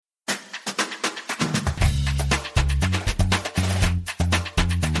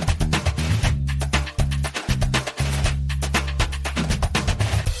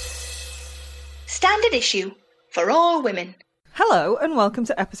Standard Issue for all women. Hello and welcome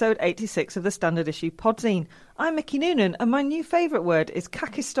to episode 86 of the Standard Issue Podzine. I'm Mickey Noonan and my new favourite word is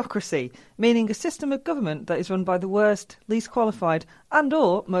kakistocracy, meaning a system of government that is run by the worst, least qualified and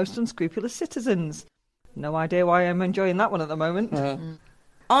or most unscrupulous citizens. No idea why I'm enjoying that one at the moment.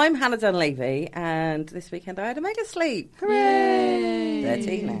 I'm Hannah Dunleavy and this weekend I had a mega sleep. Hooray!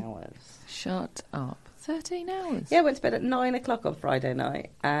 13 hours. Shut up. 13 hours? Yeah, I went to bed at 9 o'clock on Friday night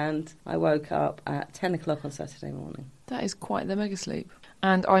and I woke up at 10 o'clock on Saturday morning. That is quite the mega sleep.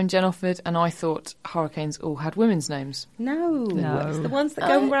 And I'm Jen Offord and I thought hurricanes all had women's names. No. It's the ones that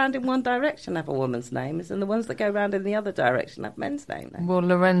go round in one direction have a woman's names and the ones that go round in the other direction have men's names. Well,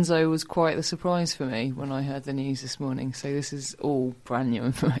 Lorenzo was quite the surprise for me when I heard the news this morning, so this is all brand new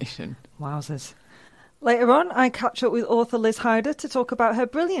information. Wowzers. Later on, I catch up with author Liz Hyder to talk about her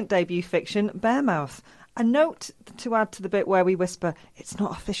brilliant debut fiction, Bearmouth. A note to add to the bit where we whisper, it's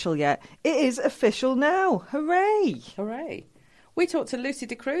not official yet. It is official now. Hooray! Hooray. We talked to Lucy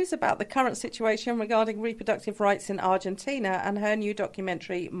de Cruz about the current situation regarding reproductive rights in Argentina and her new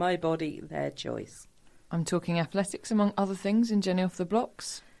documentary, My Body, Their Choice. I'm talking athletics, among other things, in Jenny Off the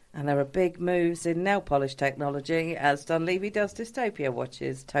Blocks. And there are big moves in nail polish technology as Dunleavy does Dystopia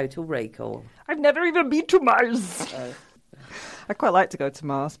watches Total Recall. I've never even been to Mars. I quite like to go to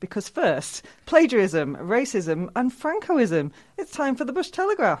Mars because first, plagiarism, racism and Francoism. It's time for the Bush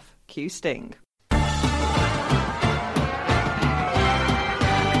Telegraph. Cue Sting.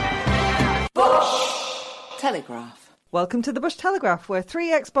 Bush Telegraph. Welcome to the Bush Telegraph, where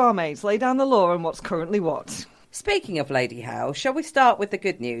three ex-barmaids lay down the law on what's currently what. Speaking of Lady Howe, shall we start with the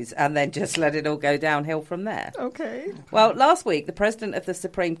good news and then just let it all go downhill from there? Okay. Well, last week, the President of the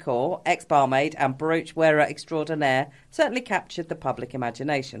Supreme Court, ex-barmaid and brooch wearer extraordinaire, certainly captured the public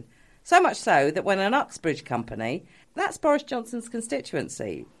imagination. So much so that when an Uxbridge company, that's Boris Johnson's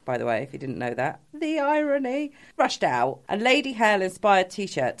constituency, by the way, if you didn't know that, the irony, rushed out, a Lady Hale-inspired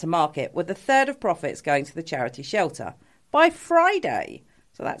T-shirt to market with a third of profits going to the charity shelter. By Friday...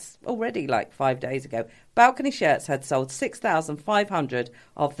 So that's already like 5 days ago. Balcony Shirts had sold 6,500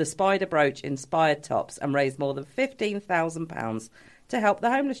 of the Spider Brooch-inspired tops and raised more than £15,000 to help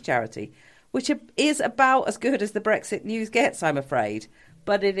the homeless charity, which is about as good as the Brexit news gets, I'm afraid.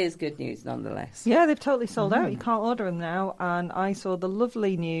 But it is good news nonetheless. Yeah, they've totally sold out. You can't order them now. And I saw the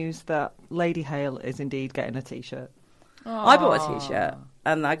lovely news that Lady Hale is indeed getting a T-shirt. Aww. I bought a T-shirt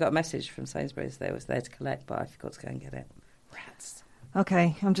and I got a message from Sainsbury's they was there to collect, but I forgot to go and get it. Rats.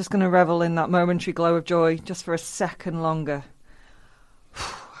 OK, I'm just going to revel in that momentary glow of joy just for a second longer.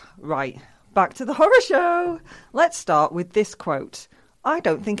 Right, back to the horror show. Let's start with this quote. I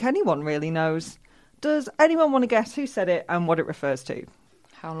don't think anyone really knows. Does anyone want to guess who said it and what it refers to?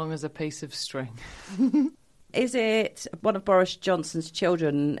 How long is a piece of string? Is it one of Boris Johnson's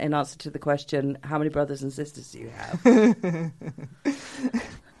children in answer to the question, how many brothers and sisters do you have?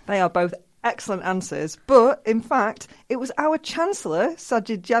 They are both excellent answers, but in fact it was our Chancellor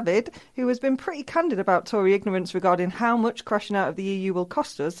Sajid Javid who has been pretty candid about Tory ignorance regarding how much crashing out of the EU will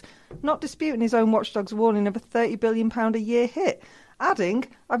cost us, not disputing his own watchdog's warning of a £30 billion a year hit, adding,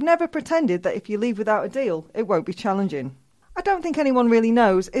 I've never pretended that if you leave without a deal it won't be challenging. I don't think anyone really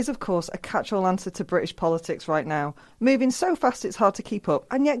knows is of course a catch-all answer to British politics right now, moving so fast it's hard to keep up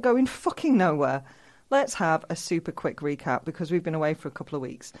and yet going fucking nowhere. Let's have a super quick recap because we've been away for a couple of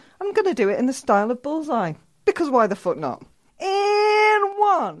weeks. I'm going to do it in the style of Bullseye, because why the fuck not? In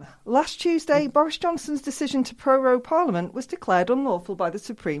 1. Last Tuesday, Boris Johnson's decision to prorogue Parliament was declared unlawful by the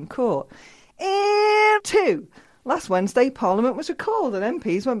Supreme Court. In 2. Last Wednesday, Parliament was recalled and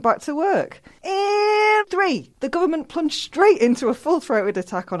MPs went back to work. In 3. The government plunged straight into a full-throated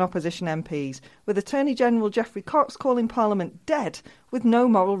attack on opposition MPs, with Attorney General Geoffrey Cox calling Parliament dead with no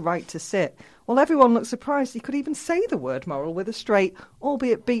moral right to sit. While everyone looked surprised he could even say the word moral with a straight,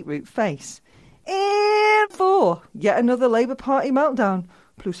 albeit beetroot face. In 4. Yet another Labour Party meltdown.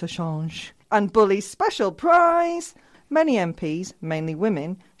 Plus ça change. And Bully's special prize. Many MPs, mainly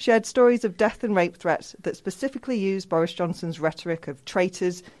women, shared stories of death and rape threats that specifically used Boris Johnson's rhetoric of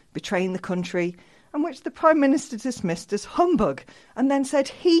traitors, betraying the country, and which the Prime Minister dismissed as humbug, and then said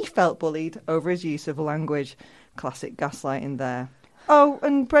he felt bullied over his use of language. Classic gaslighting there. Oh,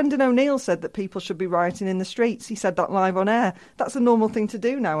 and Brendan O'Neill said that people should be rioting in the streets. He said that live on air. That's a normal thing to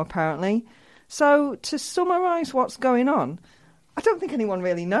do now, apparently. So, to summarise what's going on, I don't think anyone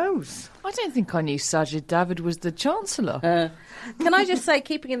really knows. I don't think I knew Sajid Javid was the Chancellor. Can I just say,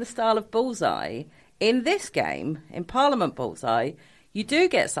 keeping in the style of Bullseye, in this game, in Parliament Bullseye, you do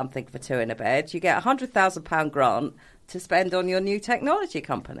get something for two in a bed. You get a £100,000 grant to spend on your new technology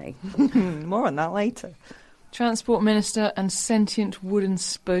company. More on that later. Transport Minister and sentient wooden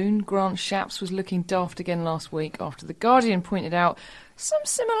spoon Grant Shapps was looking daft again last week after The Guardian pointed out some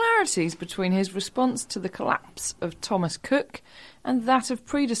similarities between his response to the collapse of Thomas Cook and that of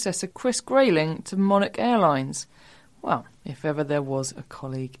predecessor Chris Grayling to Monarch Airlines. Well, if ever there was a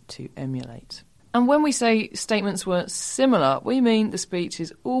colleague to emulate. And when we say statements were similar, we mean the speech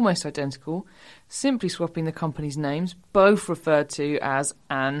is almost identical, simply swapping the company's names, both referred to as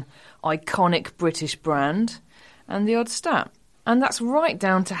an iconic British brand, and the odd stat. And that's right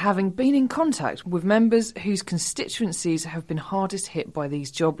down to having been in contact with members whose constituencies have been hardest hit by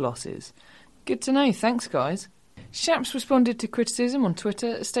these job losses. Good to know, thanks guys. Shapps responded to criticism on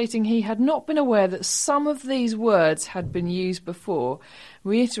Twitter, stating he had not been aware that some of these words had been used before,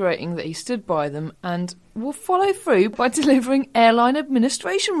 reiterating that he stood by them and will follow through by delivering airline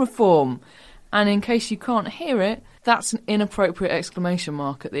administration reform. And in case you can't hear it, that's an inappropriate exclamation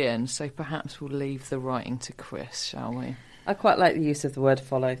mark at the end, so perhaps we'll leave the writing to Chris, shall we? I quite like the use of the word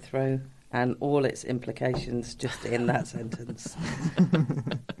follow through and all its implications just in that sentence.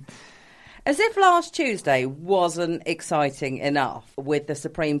 As if last Tuesday wasn't exciting enough with the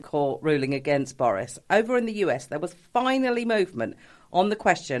Supreme Court ruling against Boris, over in the US there was finally movement on the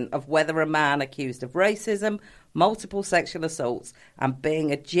question of whether a man accused of racism, multiple sexual assaults and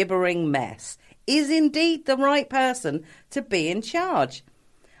being a gibbering mess is indeed the right person to be in charge.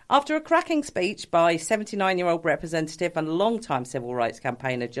 After a cracking speech by 79-year-old representative and long-time civil rights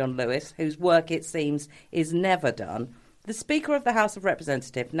campaigner John Lewis, whose work it seems is never done, the Speaker of the House of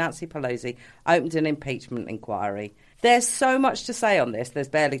Representatives, Nancy Pelosi, opened an impeachment inquiry. There's so much to say on this, there's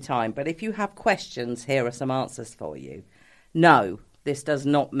barely time, but if you have questions, here are some answers for you. No, this does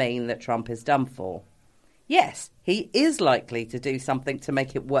not mean that Trump is done for. Yes, he is likely to do something to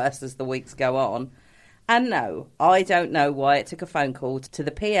make it worse as the weeks go on. And no, I don't know why it took a phone call to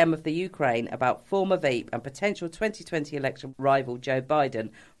the PM of the Ukraine about former Veep and potential 2020 election rival Joe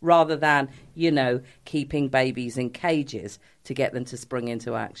Biden, rather than, keeping babies in cages to get them to spring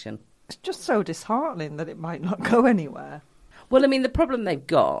into action. It's just so disheartening that it might not go anywhere. Well, I mean, the problem they've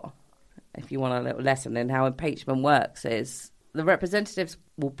got, if you want a little lesson in how impeachment works, is the representatives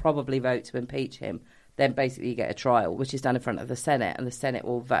will probably vote to impeach him. Then basically you get a trial, which is done in front of the Senate, and the Senate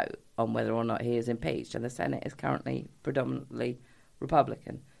will vote on whether or not he is impeached. And the Senate is currently predominantly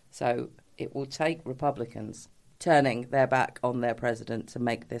Republican. So it will take Republicans turning their back on their president to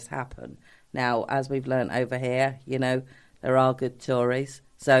make this happen. Now, as we've learned over here, there are good Tories.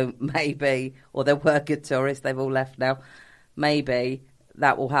 So maybe, or there were good Tories, they've all left now. Maybe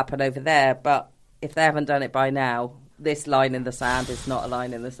that will happen over there. But if they haven't done it by now, this line in the sand is not a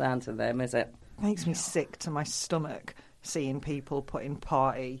line in the sand to them, is it? Makes me sick to my stomach seeing people putting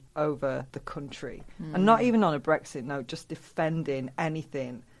party over the country. And not even on a Brexit note, just defending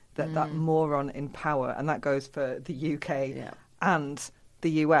anything that moron in power, and that goes for the UK and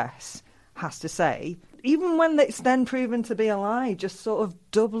the US, has to say. Even when it's then proven to be a lie, just sort of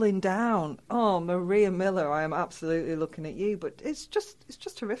doubling down. Oh, Maria Miller, I am absolutely looking at you. But it's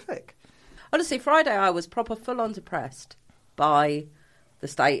just horrific. Honestly, Friday I was proper full-on depressed by the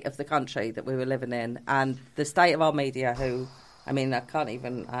state of the country that we were living in and the state of our media I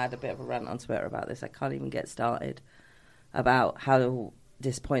had a bit of a rant on Twitter about this. I can't even get started about how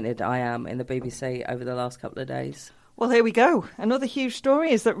disappointed I am in the BBC over the last couple of days. Well, here we go. Another huge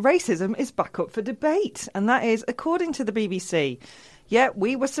story is that racism is back up for debate. And that is, according to the BBC. Yet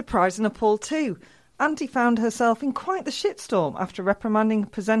we were surprised and appalled too. Auntie found herself in quite the shitstorm after reprimanding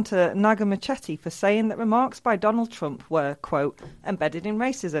presenter Naga Muchetti for saying that remarks by Donald Trump were, quote, embedded in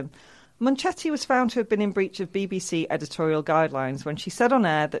racism. Muchetti was found to have been in breach of BBC editorial guidelines when she said on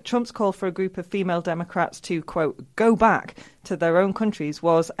air that Trump's call for a group of female Democrats to, quote, go back to their own countries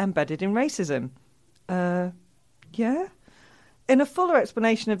was embedded in racism. Yeah? In a fuller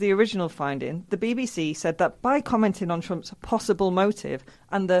explanation of the original finding, the BBC said that by commenting on Trump's possible motive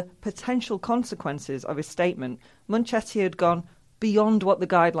and the potential consequences of his statement, Muchetti had gone beyond what the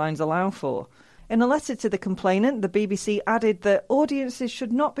guidelines allow for. In a letter to the complainant, the BBC added that audiences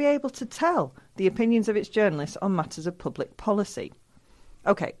should not be able to tell the opinions of its journalists on matters of public policy.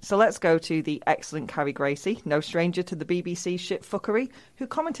 OK, so let's go to the excellent Carrie Gracie, no stranger to the BBC shitfuckery, who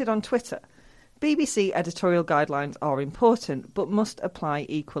commented on Twitter. BBC editorial guidelines are important, but must apply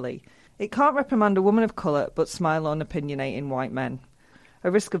equally. It can't reprimand a woman of colour, but smile on opinionating white men. A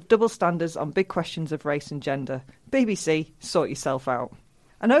risk of double standards on big questions of race and gender. BBC, sort yourself out.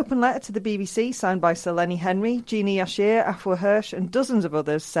 An open letter to the BBC, signed by Sir Lenny Henry, Jeannie Ashir, Afua Hirsch and dozens of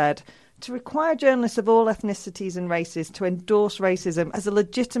others, said, to require journalists of all ethnicities and races to endorse racism as a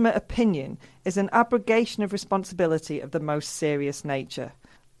legitimate opinion is an abrogation of responsibility of the most serious nature.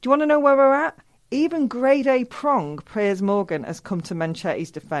 Do you want to know where we're at? Even Grade A Prong Piers Morgan has come to Menchetti's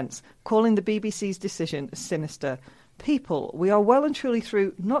defence, calling the BBC's decision sinister. People, we are well and truly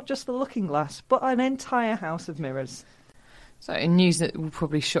through not just the looking glass, but an entire house of mirrors. So, in news that will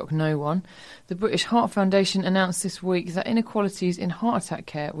probably shock no one, the British Heart Foundation announced this week that inequalities in heart attack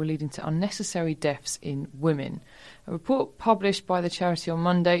care were leading to unnecessary deaths in women. A report published by the charity on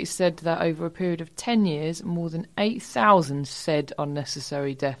Monday said that over a period of 10 years, more than 8,000 said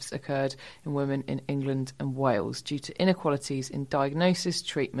unnecessary deaths occurred in women in England and Wales due to inequalities in diagnosis,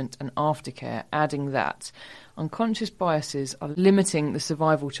 treatment and aftercare, adding that unconscious biases are limiting the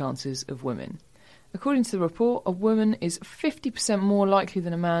survival chances of women. According to the report, a woman is 50% more likely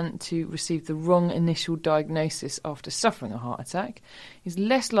than a man to receive the wrong initial diagnosis after suffering a heart attack, is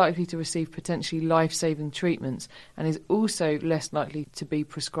less likely to receive potentially life-saving treatments, and is also less likely to be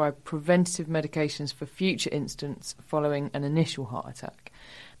prescribed preventative medications for future incidents following an initial heart attack.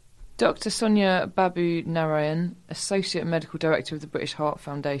 Dr. Sonia Babu Narayan, Associate Medical Director of the British Heart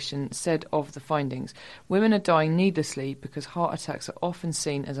Foundation, said of the findings, women are dying needlessly because heart attacks are often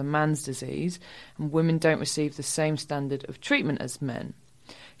seen as a man's disease and women don't receive the same standard of treatment as men.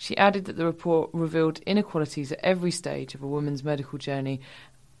 She added that the report revealed inequalities at every stage of a woman's medical journey,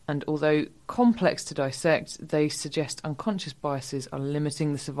 and although complex to dissect, they suggest unconscious biases are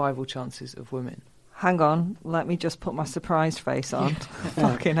limiting the survival chances of women. Hang on, let me just put my surprised face on.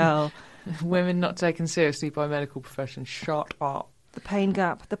 Fucking hell. Women not taken seriously by medical professions. Shut up. The pain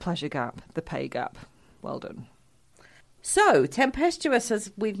gap, the pleasure gap, the pay gap. Well done. So, tempestuous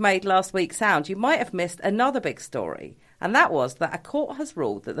as we've made last week sound, you might have missed another big story, and that was that a court has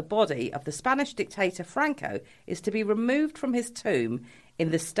ruled that the body of the Spanish dictator Franco is to be removed from his tomb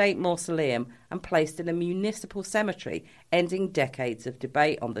in the state mausoleum and placed in a municipal cemetery, ending decades of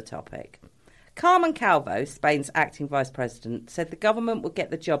debate on the topic. Carmen Calvo, Spain's acting vice president, said the government would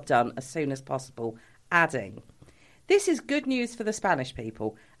get the job done as soon as possible, adding, "This is good news for the Spanish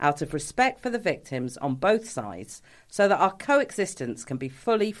people, out of respect for the victims on both sides, so that our coexistence can be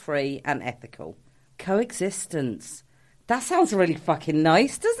fully free and ethical." Coexistence. That sounds really fucking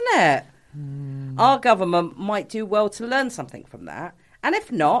nice, doesn't it? Our government might do well to learn something from that, and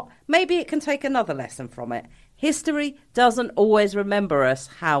if not, maybe it can take another lesson from it. History doesn't always remember us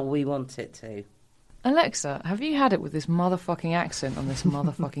how we want it to. Alexa, have you had it with this motherfucking accent on this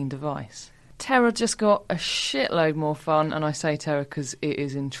motherfucking device? Terror just got a shitload more fun, and I say terror because it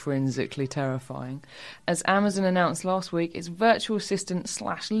is intrinsically terrifying. As Amazon announced last week, its virtual assistant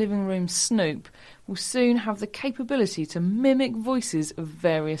 / living room Snoop will soon have the capability to mimic voices of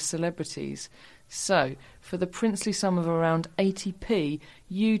various celebrities. So, for the princely sum of around 80p,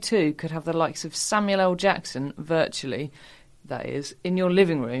 you too could have the likes of Samuel L. Jackson virtually, that is, in your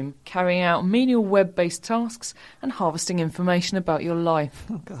living room, carrying out menial web-based tasks and harvesting information about your life.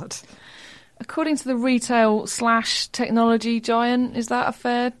 Oh, God. According to the retail / technology giant, is that a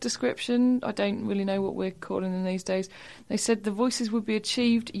fair description? I don't really know what we're calling them these days. They said the voices would be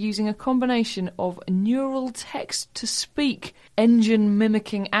achieved using a combination of neural text-to-speak engine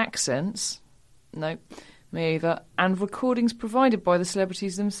mimicking accents. No, me either. And recordings provided by the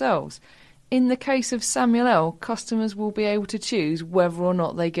celebrities themselves. In the case of Samuel L., customers will be able to choose whether or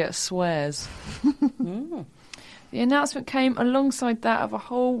not they get swears. The announcement came alongside that of a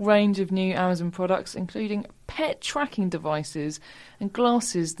whole range of new Amazon products, including pet tracking devices and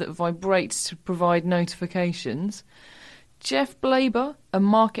glasses that vibrate to provide notifications. Jeff Blaber, a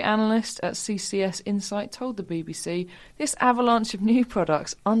market analyst at CCS Insight, told the BBC, this avalanche of new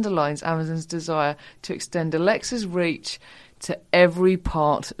products underlines Amazon's desire to extend Alexa's reach to every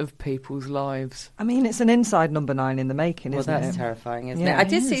part of people's lives. I mean, it's an inside number 9 in the making, isn't it? Well, that's terrifying, isn't Yeah, it? I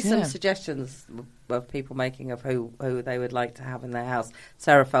did see is, some yeah. suggestions of people making of who they would like to have in their house.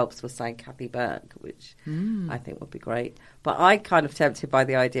 Sarah Phelps was saying Kathy Burke, which I think would be great. But I kind of tempted by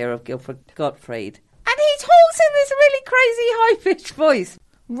the idea of Guilford Gottfried. And he talks in this really crazy high-pitched voice.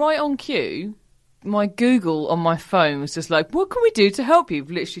 Right on cue, my Google on my phone was just like, what can we do to help you? I've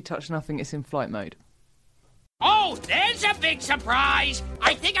literally touched nothing, it's in flight mode. Oh, there's a big surprise.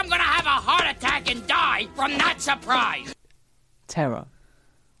 I think I'm going to have a heart attack and die from that surprise. Terror.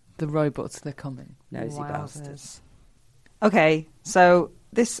 The robots, they're coming. Nosy Wowzers. bastards. Okay, so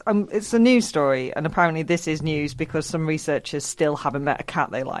this it's a news story, and apparently this is news because some researchers still haven't met a cat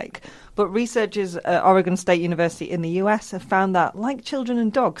they like. But researchers at Oregon State University in the US have found that, like children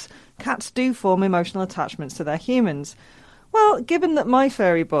and dogs, cats do form emotional attachments to their humans. Well, given that my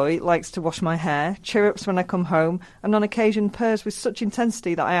furry boy likes to wash my hair, chirrups when I come home, and on occasion purrs with such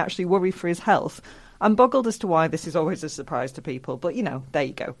intensity that I actually worry for his health, I'm boggled as to why this is always a surprise to people, but, you know, there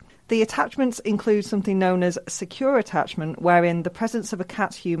you go. The attachments include something known as secure attachment, wherein the presence of a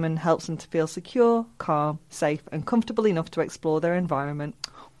cat's human helps them to feel secure, calm, safe and comfortable enough to explore their environment.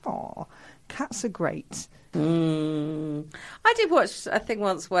 Aw, cats are great. I did watch a thing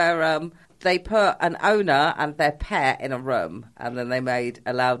once where they put an owner and their pet in a room and then they made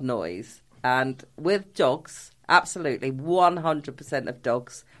a loud noise. And with dogs, absolutely 100% of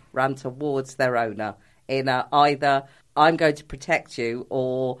dogs ran towards their owner in a either I'm going to protect you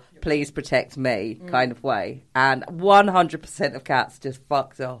or please protect me kind of way. And 100% of cats just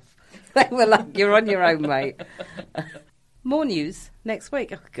fucked off. They were like, you're on your own, mate. More news next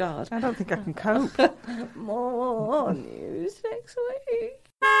week. Oh, God. I don't think I can cope. More news next week.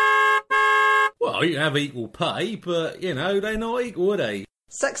 Well, you have equal pay, but, they're not equal, are they?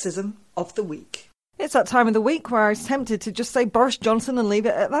 Sexism of the week. It's that time of the week where I was tempted to just say Boris Johnson and leave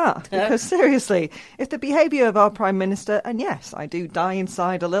it at that. Because seriously, if the behaviour of our Prime Minister, and yes, I do die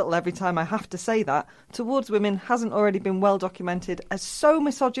inside a little every time I have to say that, towards women hasn't already been well documented as so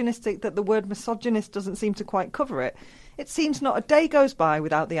misogynistic that the word misogynist doesn't seem to quite cover it, it seems not a day goes by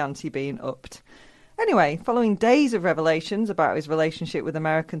without the ante being upped. Anyway, following days of revelations about his relationship with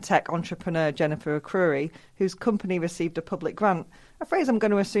American tech entrepreneur Jennifer Akruri, whose company received a public grant, a phrase I'm going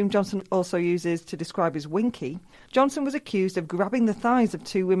to assume Johnson also uses to describe his winky, Johnson was accused of grabbing the thighs of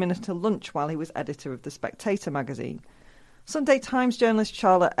two women at a lunch while he was editor of The Spectator magazine. Sunday Times journalist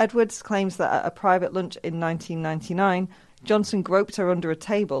Charlotte Edwards claims that at a private lunch in 1999, Johnson groped her under a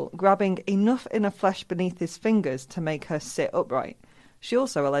table, grabbing enough inner flesh beneath his fingers to make her sit upright. She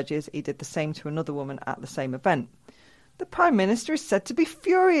also alleges he did the same to another woman at the same event. The Prime Minister is said to be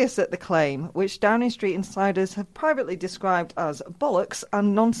furious at the claim, which Downing Street insiders have privately described as bollocks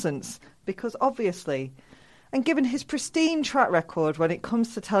and nonsense, because obviously, and given his pristine track record when it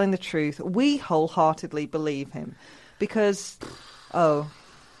comes to telling the truth, we wholeheartedly believe him. Because, what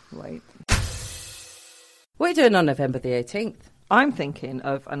are you doing on November the 18th? I'm thinking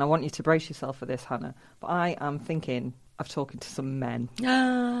of, and I want you to brace yourself for this, Hannah, but I am thinking of talking to some men.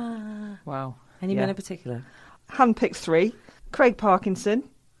 Wow. Any men in particular? Handpicked 3. Craig Parkinson.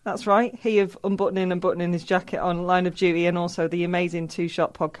 That's right. He of Unbuttoning and Buttoning His Jacket on Line of Duty and also the amazing Two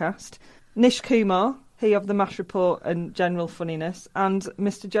Shot podcast. Nish Kumar. He of The MASH Report and General Funniness. And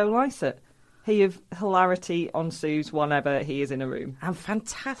Mr. Joe Lycett. He of hilarity on Sue's whenever he is in a room. And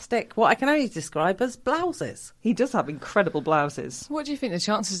fantastic, what I can only describe as blouses. He does have incredible blouses. What do you think the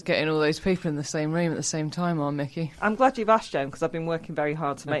chances of getting all those people in the same room at the same time are, Mickey? I'm glad you've asked, Jen, because I've been working very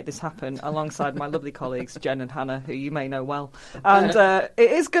hard to make this happen alongside my lovely colleagues, Jen and Hannah, who you may know well. And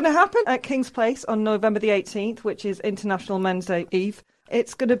it is going to happen at King's Place on November the 18th, which is International Men's Day Eve.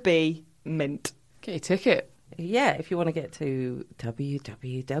 It's going to be mint. Get your ticket. Yeah, if you want to get to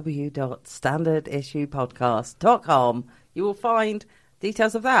www.standardissuepodcast.com, you will find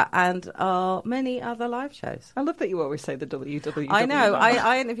details of that and many other live shows. I love that you always say the www. I know.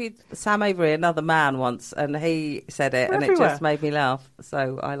 I interviewed Sam Avery, another man, once, and he said it, and it just made me laugh.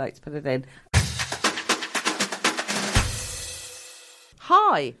 So I like to put it in.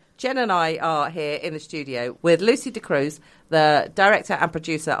 Hi. Jen and I are here in the studio with Lucy De Cruz, the director and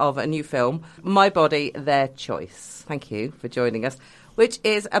producer of a new film, My Body, Their Choice. Thank you for joining us, which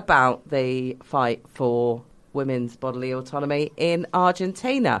is about the fight for women's bodily autonomy in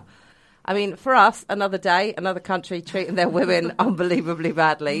Argentina. I mean, for us, another day, another country treating their women unbelievably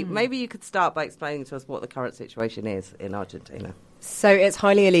badly. Maybe you could start by explaining to us what the current situation is in Argentina. So it's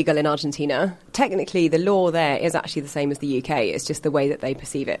highly illegal in Argentina. Technically, the law there is actually the same as the UK. It's just the way that they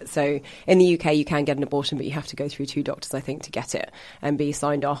perceive it. So in the UK, you can get an abortion, but you have to go through 2 doctors, I think, to get it and be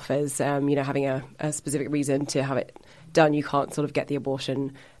signed off as, having a specific reason to have it done. You can't sort of get the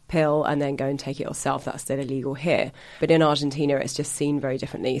abortion pill and then go and take it yourself. That's still illegal here. But in Argentina, it's just seen very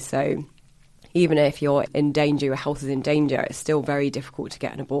differently. So even if you're in danger, your health is in danger, it's still very difficult to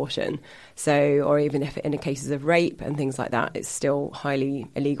get an abortion. So, or even if in cases of rape and things like that, it's still highly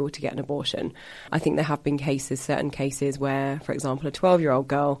illegal to get an abortion. I think there have been certain cases where, for example, a 12-year-old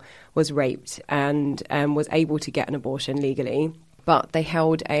girl was raped and was able to get an abortion legally, but they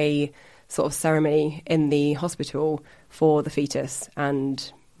held a sort of ceremony in the hospital for the fetus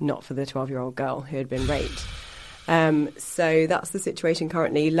and not for the 12-year-old girl who had been raped. So that's the situation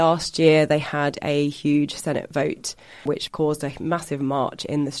currently. Last year, they had a huge Senate vote, which caused a massive march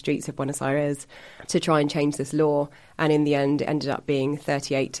in the streets of Buenos Aires to try and change this law. And in the end, it ended up being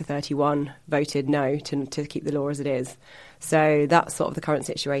 38 to 31 voted no to keep the law as it is. So that's sort of the current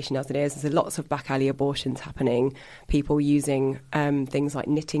situation as it is. There's lots of back alley abortions happening, people using things like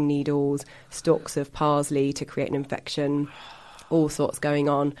knitting needles, stalks of parsley to create an infection, all sorts going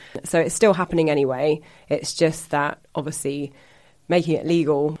on. So it's still happening anyway. It's just that obviously making it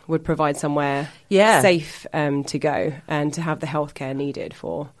legal would provide somewhere safe to go and to have the healthcare needed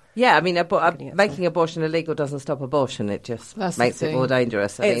for. Yeah, I mean, making abortion illegal doesn't stop abortion. It just makes it more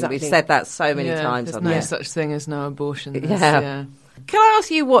dangerous. I mean, we've said that so many times. There's no such thing as no abortion. Yeah. Can I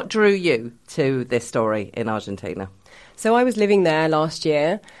ask you what drew you to this story in Argentina? So I was living there last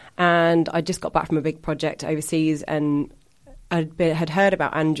year, and I just got back from a big project overseas, and had heard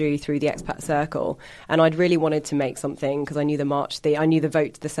about Andrew through the expat circle, and I'd really wanted to make something because I knew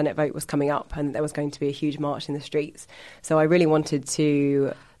the Senate vote was coming up, and there was going to be a huge march in the streets. So I really wanted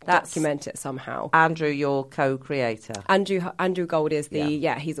to document it somehow. Andrew, your co-creator. Andrew Gold is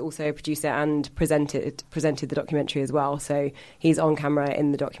he's also a producer and presented the documentary as well. So he's on camera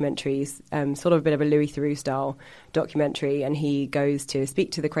in the documentaries, sort of a bit of a Louis Theroux style documentary, and he goes to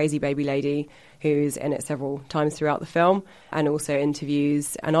speak to the crazy baby lady who's in it several times throughout the film, and also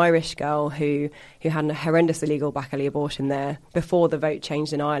interviews an Irish girl who had a horrendous illegal back alley abortion there before the vote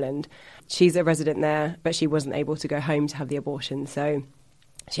changed in Ireland. She's a resident there, but she wasn't able to go home to have the abortion, so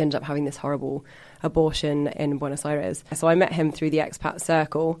she ended up having this horrible abortion in Buenos Aires. So I met him through the expat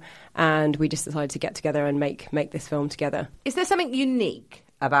circle, and we just decided to get together and make this film together. Is there something unique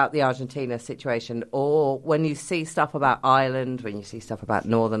about the Argentina situation, or when you see stuff about Ireland, when you see stuff about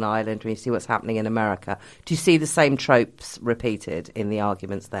Northern Ireland, when you see what's happening in America, do you see the same tropes repeated in the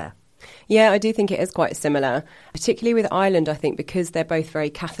arguments there? Yeah, I do think it is quite similar, particularly with Ireland, I think, because they're both very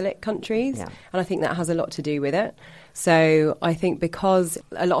Catholic countries, and I think that has a lot to do with it. So I think because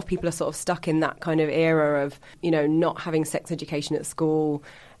a lot of people are sort of stuck in that kind of era of, not having sex education at school,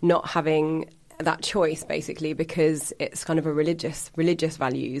 not having that choice, basically, because it's kind of a religious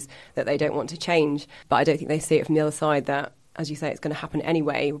values that they don't want to change. But I don't think they see it from the other side that, as you say, it's going to happen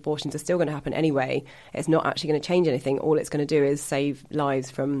anyway. Abortions are still going to happen anyway. It's not actually going to change anything. All it's going to do is save lives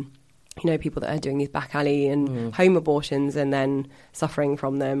from people that are doing these back alley and home abortions and then suffering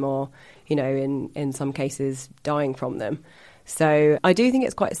from them, or, in some cases dying from them. So I do think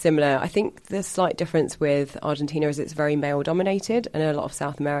it's quite similar. I think the slight difference with Argentina is it's very male dominated, and a lot of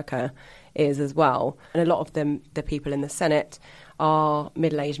South America is as well. And a lot of the people in the Senate are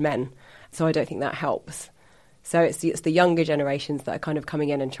middle-aged men. So I don't think that helps. So it's the younger generations that are kind of coming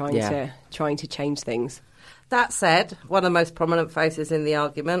in and trying to change things. That said, one of the most prominent faces in the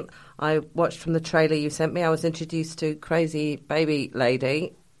argument, I watched from the trailer you sent me, I was introduced to Crazy Baby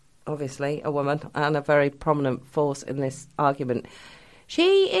Lady, obviously a woman, and a very prominent force in this argument.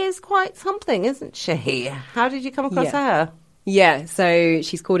 She is quite something, isn't she? How did you come across her? Yeah, so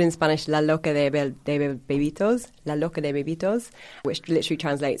she's called in Spanish La Loca de Bebitos, which literally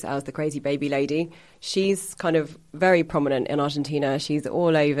translates as the crazy baby lady. She's kind of very prominent in Argentina. She's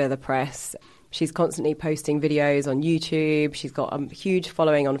all over the press. She's constantly posting videos on YouTube. She's got a huge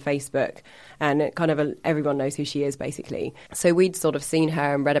following on Facebook, and everyone knows who she is, basically. So we'd sort of seen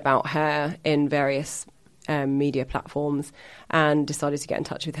her and read about her in various media platforms, and decided to get in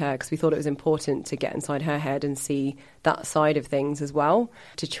touch with her because we thought it was important to get inside her head and see that side of things as well,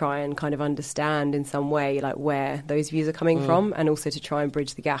 to try and kind of understand in some way like where those views are coming from, and also to try and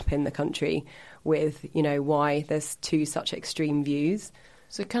bridge the gap in the country with, why there's two such extreme views.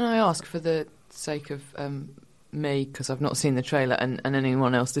 So can I ask, for the sake of me, because I've not seen the trailer, and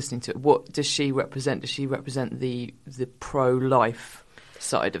anyone else listening to it, what does she represent? Does she represent the pro-life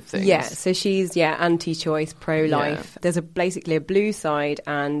side of things? Yeah, so she's anti-choice, pro-life. There's basically a blue side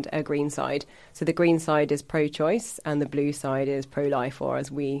and a green side. So the green side is pro-choice and the blue side is pro-life, or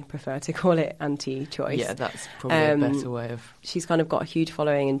as we prefer to call it, anti-choice. Yeah, that's probably a better way of... She's kind of got a huge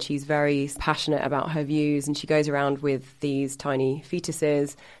following, and she's very passionate about her views, and she goes around with these tiny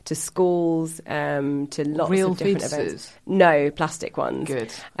fetuses to schools, to lots Real of different fetuses? events. No, plastic ones.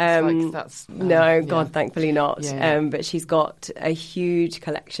 Good. God, thankfully not. Yeah. But she's got a huge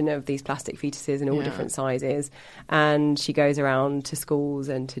collection of these plastic fetuses in all different sizes, and she goes around to schools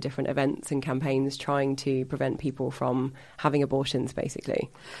and to different events and campaigns trying to prevent people from having abortions, basically.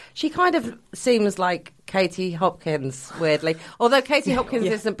 She kind of seems like Katie Hopkins, weirdly. Although Katie Hopkins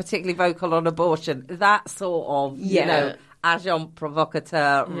isn't particularly vocal on abortion, that sort of, agent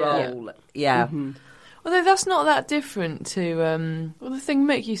provocateur role. Yeah. Mm-hmm. Although that's not that different to the thing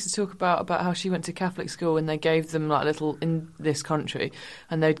Mick used to talk about how she went to Catholic school and they gave them like little, in this country,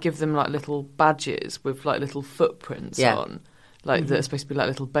 and they'd give them like little badges with like little footprints on, like that are supposed to be like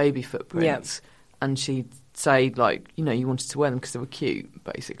little baby footprints, and she'd say like, you wanted to wear them because they were cute.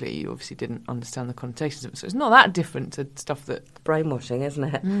 Basically, you obviously didn't understand the connotations of it, so it's not that different to stuff that brainwashing, isn't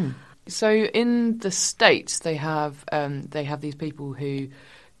it? So in the States, they have these people who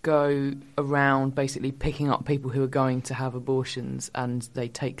go around basically picking up people who are going to have abortions, and they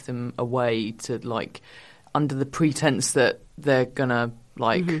take them away to like under the pretense that they're gonna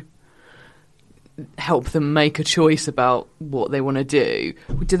help them make a choice about what they want to do.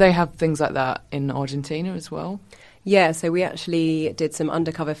 Do they have things like that in Argentina as well? Yeah, so we actually did some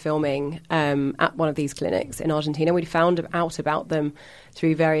undercover filming at one of these clinics in Argentina. We'd found out about them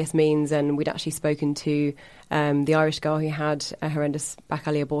through various means, and we'd actually spoken to the Irish girl who had a horrendous back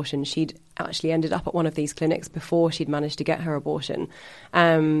alley abortion. She'd actually ended up at one of these clinics before she'd managed to get her abortion.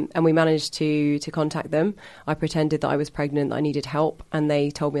 And we managed to contact them. I pretended that I was pregnant, that I needed help, and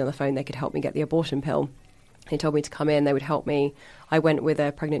they told me on the phone they could help me get the abortion pill. They told me to come in, they would help me. I went with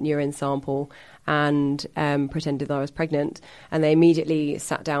a pregnant urine sample and pretended that I was pregnant. And they immediately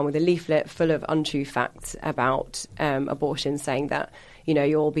sat down with a leaflet full of untrue facts about abortion, saying that, you know,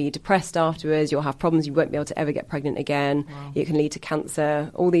 you'll be depressed afterwards, you'll have problems, you won't be able to ever get pregnant again, it can lead to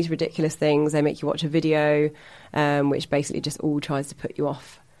cancer, all these ridiculous things. They make you watch a video, which basically just all tries to put you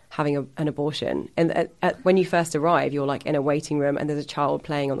off having an abortion. And when you first arrive, you're like in a waiting room and there's a child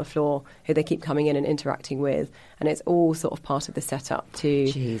playing on the floor who they keep coming in and interacting with. And it's all sort of part of the setup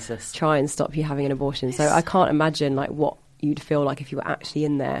to try and stop you having an abortion. So I can't imagine like what you'd feel like if you were actually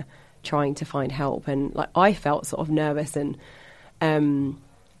in there trying to find help. And like I felt sort of nervous and,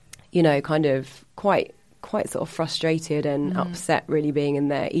 you know, kind of quite sort of frustrated and upset really being in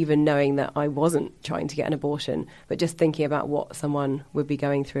there, even knowing that I wasn't trying to get an abortion, but just thinking about what someone would be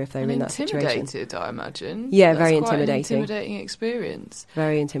going through if they were in that situation. Intimidated, I imagine. Yeah, That's very quite intimidating. An intimidating experience.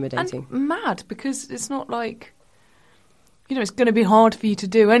 Very intimidating. And mad, because it's not like, you know, it's going to be hard for you to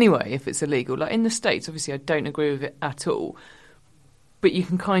do anyway if it's illegal. Like in the States, obviously I don't agree with it at all, but you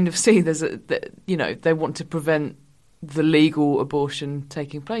can kind of see you know, they want to prevent the legal abortion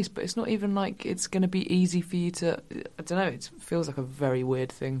taking place, but it's not even like it's going to be easy for you to, I don't know, it feels like a very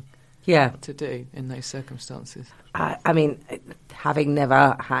weird thing to do in those circumstances. I mean, having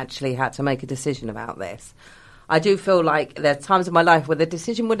never actually had to make a decision about this, I do feel like there are times in my life where the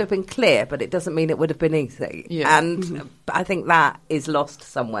decision would have been clear, but it doesn't mean it would have been easy. Yeah. And I think that is lost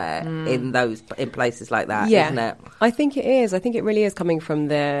somewhere in places like that, isn't it? I think it is. I think it really is coming from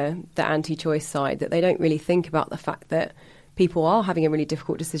the anti-choice side, that they don't really think about the fact that people are having a really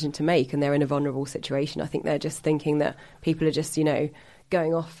difficult decision to make and they're in a vulnerable situation. I think they're just thinking that people are just, you know,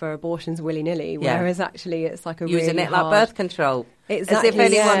 going off for abortions willy-nilly, whereas actually it's like using really it like birth control. Exactly, as if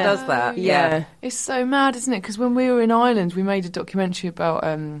anyone does that. Yeah. It's so mad, isn't it? Because when we were in Ireland, we made a documentary about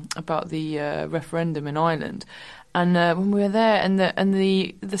the referendum in Ireland. And when we were there, and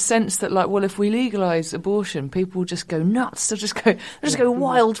the sense that, like, well, if we legalise abortion, people will just go nuts. They'll just go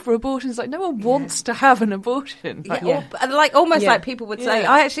wild for abortions. Like, no one wants to have an abortion. Like, and like almost like people would say,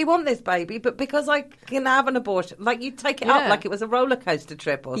 I actually want this baby, but because I can have an abortion, like you take it up like it was a roller coaster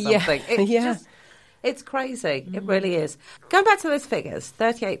trip or something. It's crazy. It really is. Going back to those figures,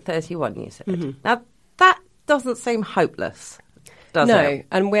 38, 31, you said. Now that doesn't seem hopeless, does it? No,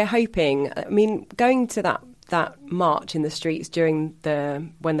 and we're hoping. I mean, going to that march in the streets when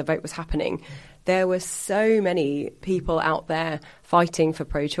the vote was happening, there were so many people out there fighting for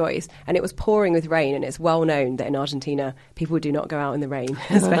pro-choice, and it was pouring with rain, and it's well known that in Argentina people do not go out in the rain,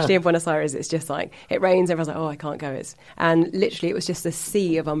 especially in Buenos Aires. It's just like it rains, everyone's like, oh, I can't go. And literally it was just a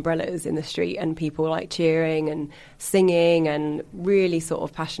sea of umbrellas in the street and people like cheering and singing and really sort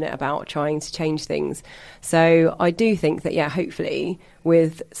of passionate about trying to change things. So I do think that, hopefully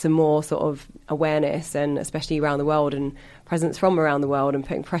with some more sort of awareness, and especially around the world, and presence from around the world, and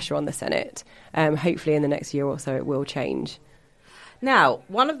putting pressure on the Senate, hopefully in the next year or so it will change. Now,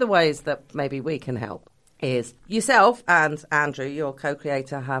 one of the ways that maybe we can help is yourself and Andrew, your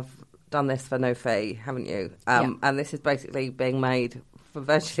co-creator, have done this for no fee, haven't you? And this is basically being made for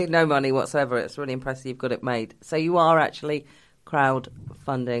virtually no money whatsoever. It's really impressive you've got it made. So you are actually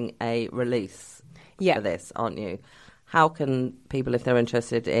crowdfunding a release for this, aren't you? How can people, if they're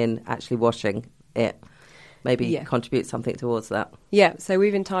interested in actually watching it, maybe contribute something towards that? Yeah, so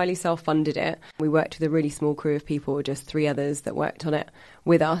we've entirely self-funded it. We worked with a really small crew of people, just 3 others that worked on it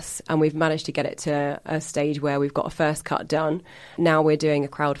with us, and we've managed to get it to a stage where we've got a first cut done. Now we're doing a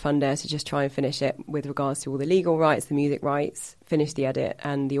crowdfunder to just try and finish it with regards to all the legal rights, the music rights, finish the edit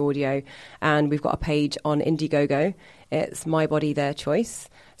and the audio. And we've got a page on Indiegogo. It's My Body, Their Choice.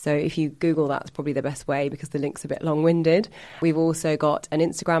 So if you Google that, it's probably the best way because the link's a bit long-winded. We've also got an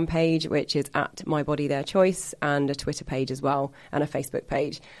Instagram page, which is at My Body, Their Choice, and a Twitter page as well, and a Facebook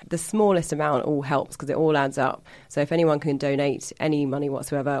page. The smallest amount all helps because it all adds up. So if anyone can donate any money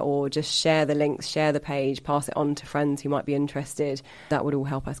whatsoever, or just share the links, share the page, pass it on to friends who might be interested, that would all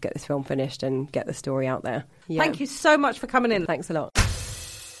help us get this film finished and get the story out there. Thank you so much for coming in. Thanks a lot.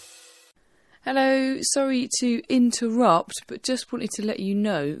 Hello, sorry to interrupt, but just wanted to let you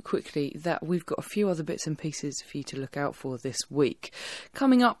know quickly that we've got a few other bits and pieces for you to look out for this week.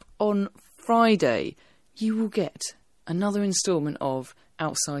 Coming up on Friday, you will get another instalment of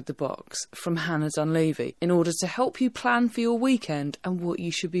Outside the Box from Hannah Dunleavy in order to help you plan for your weekend and what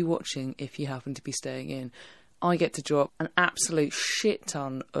you should be watching if you happen to be staying in. I get to drop an absolute shit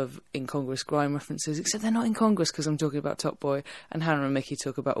ton of incongruous grime references, except they're not incongruous because I'm talking about Top Boy, and Hannah and Mickey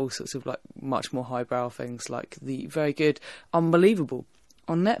talk about all sorts of like much more highbrow things like the very good Unbelievable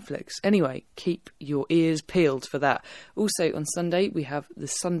on Netflix. Anyway, keep your ears peeled for that. Also on Sunday we have the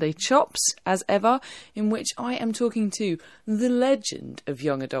Sunday Chops, as ever, in which I am talking to the legend of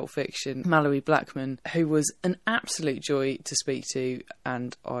young adult fiction, Mallory Blackman, who was an absolute joy to speak to,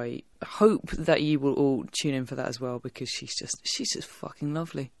 and I hope that you will all tune in for that as well, because she's just fucking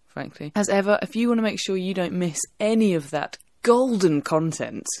lovely, frankly. As ever, if you want to make sure you don't miss any of that golden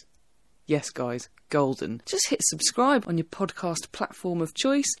content, yes guys, golden, just hit subscribe on your podcast platform of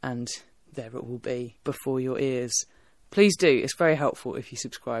choice and there it will be before your ears. Please do, it's very helpful if you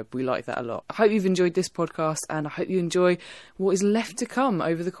subscribe, we like that a lot. I hope you've enjoyed this podcast and I hope you enjoy what is left to come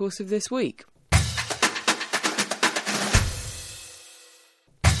over the course of this week.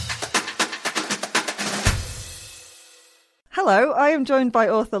 Hello, I am joined by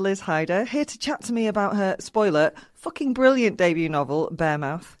author Liz Hyder, here to chat to me about her, spoiler, fucking brilliant debut novel,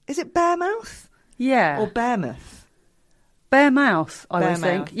 Bearmouth. Is it Bearmouth? Yeah. Or Bearmouth? Bearmouth, I would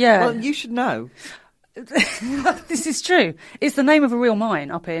think. Yeah. Well, you should know. This is true. It's the name of a real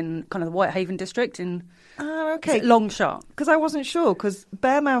mine up in kind of the Whitehaven district in okay. Longshot. Because I wasn't sure, because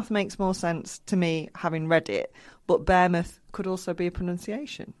Bearmouth makes more sense to me having read it, but Bearmouth could also be a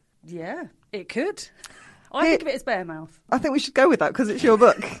pronunciation. Yeah, it could. I think of it as Bearmouth. I think we should go with that because it's your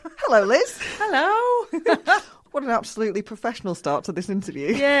book. Hello, Liz. Hello. What an absolutely professional start to this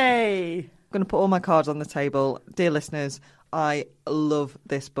interview. Yay. I'm going to put all my cards on the table. Dear listeners, I love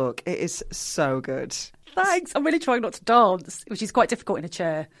this book. It is so good. Thanks. I'm really trying not to dance, which is quite difficult in a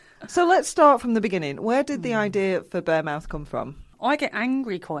chair. So let's start from the beginning. Where did the idea for Bearmouth come from? I get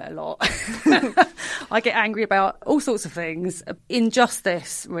angry quite a lot. I get angry about all sorts of things.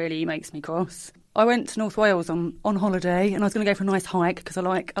 Injustice really makes me cross. I went to North Wales on holiday and I was going to go for a nice hike because I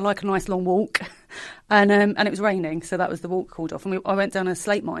like a nice long walk, and it was raining, so that was the walk called off. And I went down a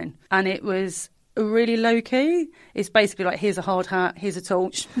slate mine and it was really low key. It's basically like, here's a hard hat, here's a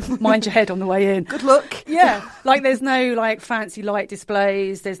torch, mind your head on the way in. Good luck. Yeah, like there's no like fancy light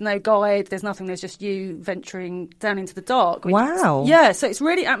displays, there's no guide, there's nothing. There's just you venturing down into the dark. Wow. Yeah, so it's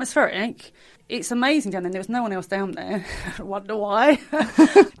really atmospheric. It's amazing down there. There was no one else down there. I wonder why.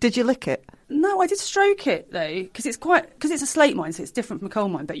 Did you lick it? No, I did stroke it though, because it's a slate mine, so it's different from a coal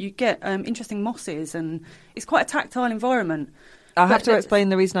mine. But you get interesting mosses, and it's quite a tactile environment. I have to explain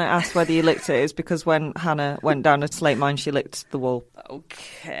the reason I asked whether you licked it is because when Hannah went down a slate mine, she licked the wall.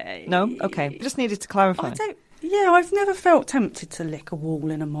 Okay. No? Okay. Just needed to clarify. I've never felt tempted to lick a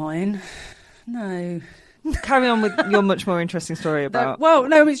wall in a mine. No. Carry on with your much more interesting story about...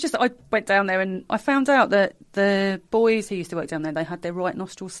 It's just that I went down there and I found out that the boys who used to work down there, they had their right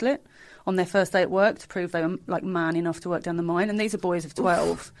nostril slit on their first day at work to prove they were like man enough to work down the mine. And these are boys of 12.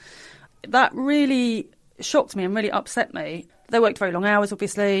 Oof. That really shocked me and really upset me. They worked very long hours,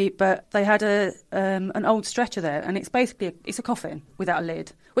 obviously, but they had an old stretcher there, and it's basically it's a coffin without a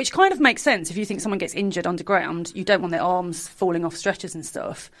lid, which kind of makes sense if you think someone gets injured underground. You don't want their arms falling off stretchers and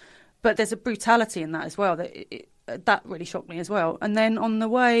stuff. But there's a brutality in that as well that really shocked me as well. And then on the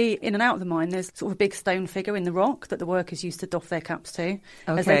way in and out of the mine, there's sort of a big stone figure in the rock that the workers used to doff their caps to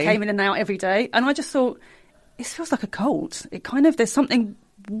as they came in and out every day. And I just thought, this feels like a cult. There's something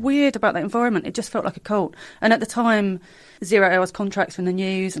weird about that environment. It just felt like a cult. And at the time, 0 hours contracts were in the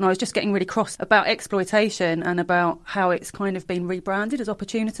news, and I was just getting really cross about exploitation and about how it's kind of been rebranded as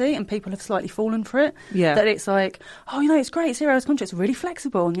opportunity, and people have slightly fallen for it. Yeah. That it's like, it's great, 0 hours contracts are really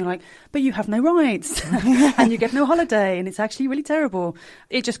flexible, and you're like, but you have no rights and you get no holiday, and it's actually really terrible.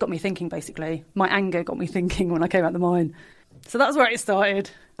 It just got me thinking, basically. My anger got me thinking when I came out the mine. So that's where it started.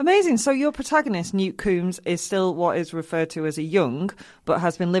 Amazing. So your protagonist, Newt Coombs, is still what is referred to as a young, but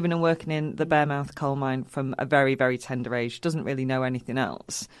has been living and working in the Bearmouth coal mine from a very, very tender age, doesn't really know anything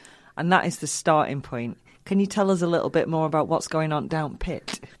else. And that is the starting point. Can you tell us a little bit more about what's going on down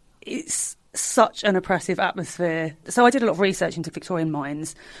pit? It's such an oppressive atmosphere. So I did a lot of research into Victorian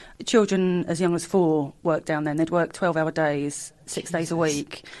mines. Children as young as 4 worked down there, and they'd work 12-hour days, 6 days a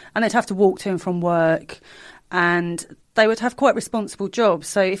week, and they'd have to walk to and from work. And they would have quite responsible jobs.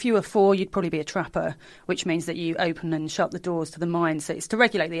 So if you were 4, you'd probably be a trapper, which means that you open and shut the doors to the mine. So it's to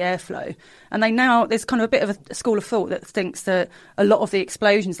regulate the airflow. And there's kind of a bit of a school of thought that thinks that a lot of the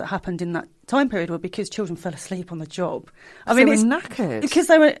explosions that happened in that time period were because children fell asleep on the job. They were knackered. Because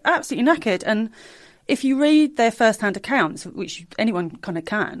they were absolutely knackered. And if you read their first-hand accounts, which anyone kind of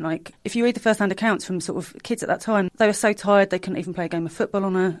can, like if you read the first-hand accounts from sort of kids at that time, they were so tired they couldn't even play a game of football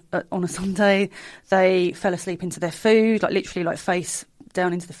on a Sunday. They fell asleep into their food, like literally like face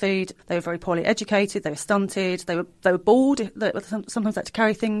down into the food. They were very poorly educated. They were stunted. They were bald. Sometimes they had to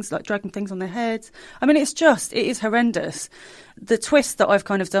carry things like dragging things on their heads. I mean, it is horrendous. The twist that I've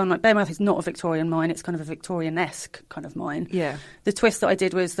kind of done, like Bearmouth is not a Victorian mine. It's kind of a Victorian-esque kind of mine. Yeah. The twist that I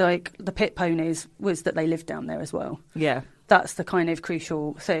did was like the pit ponies was that they lived down there as well. Yeah. That's the kind of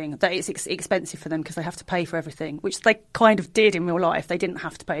crucial thing, that it's expensive for them because they have to pay for everything, which they kind of did in real life. They didn't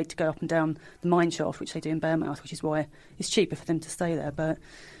have to pay to go up and down the mine shaft, which they do in Bearmouth, which is why it's cheaper for them to stay there. But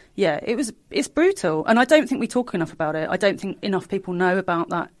yeah, it's brutal. And I don't think we talk enough about it. I don't think enough people know about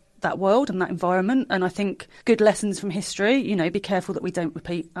that world and that environment. And I think good lessons from history, be careful that we don't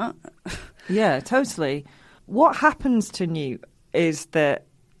repeat that. Yeah, totally. What happens to Newt is that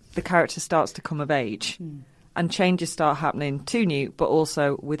the character starts to come of age. And changes start happening to Newt, but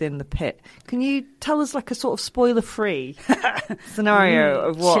also within the pit. Can you tell us like a sort of spoiler-free scenario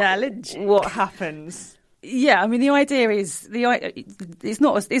of what happens? Yeah, I mean the idea is it's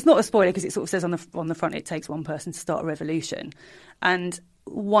not a spoiler because it sort of says on the front it takes one person to start a revolution, and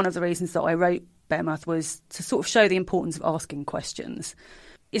one of the reasons that I wrote Bearmouth was to sort of show the importance of asking questions.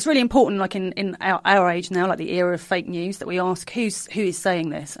 It's really important, like in our age now, like the era of fake news, that we ask who is saying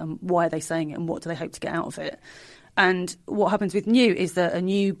this and why are they saying it and what do they hope to get out of it. And what happens with Newt is that a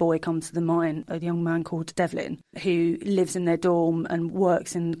new boy comes to the mine, a young man called Devlin, who lives in their dorm and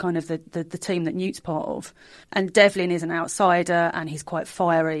works in kind of the team that Newt's part of. And Devlin is an outsider and he's quite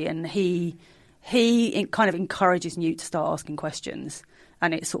fiery, and he kind of encourages Newt to start asking questions,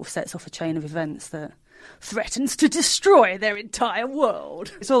 and it sort of sets off a chain of events that threatens to destroy their entire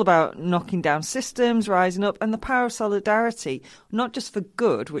world. It's all about knocking down systems, rising up, and the power of solidarity, not just for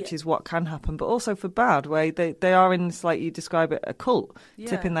good, which is what can happen, but also for bad, where they are in this, like you describe it, a cult,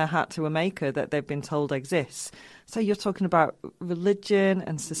 tipping their hat to a maker that they've been told exists. So you're talking about religion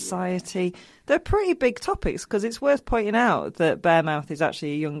and society. They're pretty big topics, because it's worth pointing out that Bearmouth is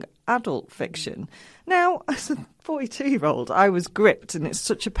actually a young adult fiction. Now, as a 42-year-old, I was gripped, and it's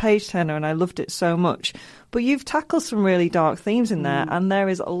such a page-turner, and I loved it so much. But you've tackled some really dark themes in there, and there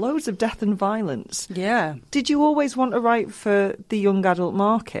is loads of death and violence. Yeah. Did you always want to write for the young adult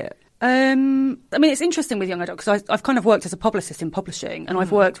market? I mean, it's interesting with young adult because I've kind of worked as a publicist in publishing, and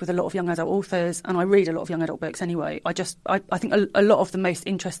I've worked with a lot of young adult authors, and I read a lot of young adult books anyway. I think a lot of the most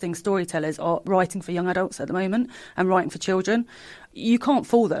interesting storytellers are writing for young adults at the moment and writing for children. You can't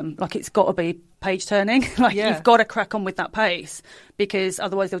fool them. Like, it's got to be page turning. You've got to crack on with that pace, because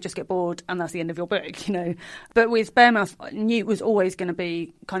otherwise they'll just get bored and that's the end of your book, But with Bearmouth, Newt was always going to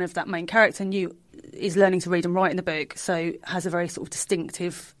be kind of that main character. Newt is learning to read and write in the book, so has a very sort of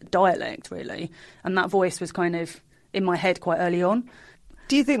distinctive dialect, really. And that voice was kind of in my head quite early on.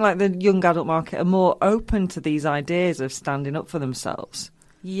 Do you think like the young adult market are more open to these ideas of standing up for themselves?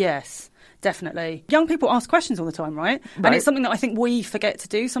 Yes. Definitely. Young people ask questions all the time, right? And it's something that I think we forget to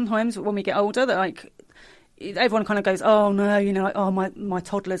do sometimes when we get older, that like everyone kind of goes, oh no, like, oh, my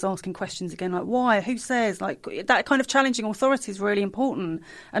toddler's asking questions again, like why, who says, like that kind of challenging authority is really important.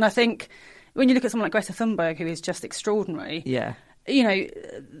 And I think when you look at someone like Greta Thunberg, who is just extraordinary,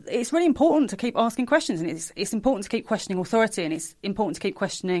 it's really important to keep asking questions, and it's important to keep questioning authority, and it's important to keep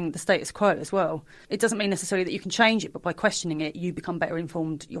questioning the status quo as well. It doesn't mean necessarily that you can change it, but by questioning it, you become better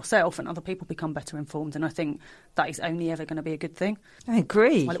informed yourself, and other people become better informed, and I think that is only ever going to be a good thing. I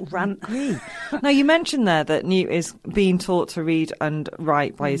agree. My little rant. Now, you mentioned there that Newt is being taught to read and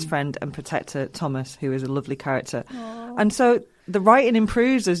write by his friend and protector, Thomas, who is a lovely character. Aww. And so the writing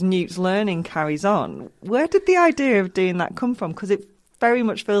improves as Newt's learning carries on. Where did the idea of doing that come from? Because it very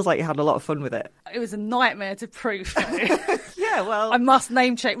much feels like you had a lot of fun with it. It was a nightmare to proof. Yeah, well, I must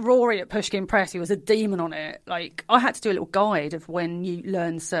name check Rory at Pushkin Press. He was a demon on it. Like, I had to do a little guide of when you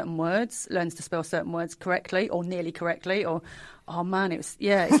learn certain words, learns to spell certain words correctly or nearly correctly, or oh man, it's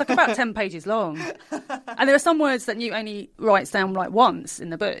like about 10 pages long. And there are some words that Newt only writes down like once in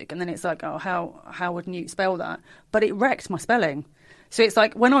the book, and then it's like, oh, how would Newt spell that? But it wrecked my spelling. So it's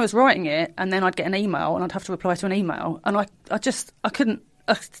like when I was writing it, and then I'd get an email, and I'd have to reply to an email, and I couldn't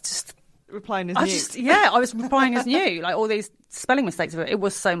replying as Newt. I was replying as Newt, like all these spelling mistakes of it. It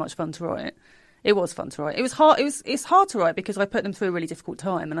was so much fun to write. It was fun to write. It was hard. It's hard to write because I put them through a really difficult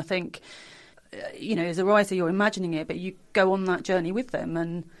time, and I think as a writer, you're imagining it, but you go on that journey with them.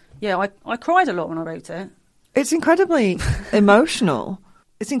 And yeah, I cried a lot when I wrote it. It's incredibly emotional.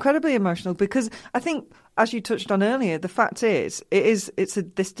 It's incredibly emotional because I think, as you touched on earlier, the fact is, this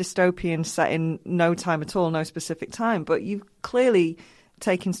dystopian set in no time at all, no specific time, but you've clearly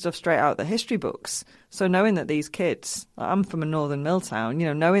taken stuff straight out of the history books. So knowing that these kids, I'm from a northern mill town,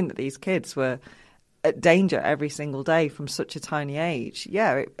 knowing that these kids were at danger every single day from such a tiny age,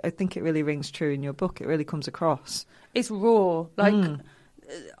 I think it really rings true in your book. It really comes across. It's raw,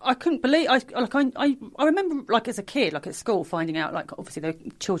 I couldn't believe. I remember, as a kid, at school, finding out, obviously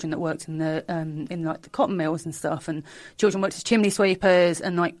the children that worked in the cotton mills and stuff, and children worked as chimney sweepers,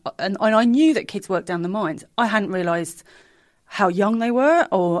 and I knew that kids worked down the mines. I hadn't realised how young they were,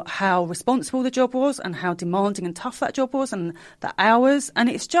 or how responsible the job was, and how demanding and tough that job was, and the hours. And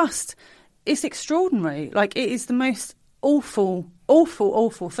it's extraordinary. It is the most awful, awful,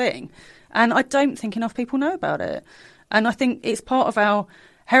 awful thing, and I don't think enough people know about it. And I think it's part of our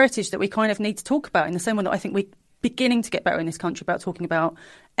heritage that we kind of need to talk about, in the same way that I think we're beginning to get better in this country about talking about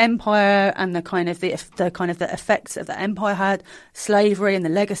empire and the effects that the empire had, slavery and the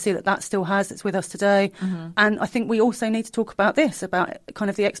legacy that still has, that's with us today. Mm-hmm. And I think we also need to talk about this, about kind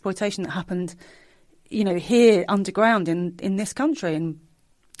of the exploitation that happened, here underground in this country. And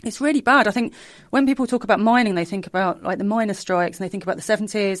it's really bad. I think when people talk about mining, they think about the miners' strikes, and they think about the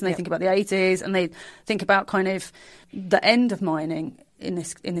 70s, and they think about the 80s, and they think about kind of the end of mining in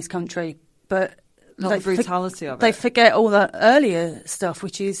this country. But not the brutality of it. They forget all that earlier stuff,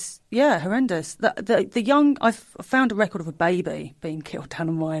 which is horrendous. The young, I've found a record of a baby being killed down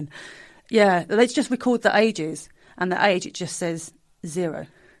a mine. Yeah, they just record the ages, and the age, it just says 0.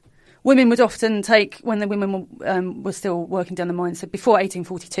 Women would often take, when the women were still working down the mines, so before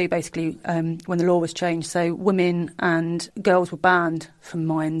 1842, basically, when the law was changed, so women and girls were banned from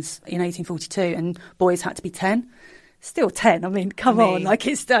mines in 1842, and boys had to be 10. Still 10, come on,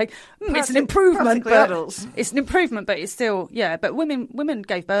 it's an improvement, but adults. It's an improvement, but it's still, but women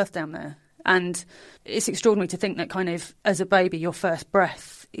gave birth down there. And it's extraordinary to think that kind of, as a baby, your first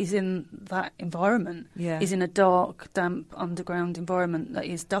breath is in that environment, is in a dark, damp, underground environment that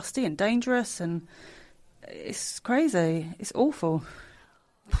is dusty and dangerous, and it's crazy. It's awful.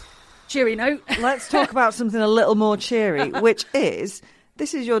 Cheery note. Let's talk about something a little more cheery, which is,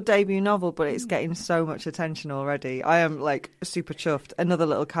 this is your debut novel, but it's getting so much attention already. I am super chuffed. Another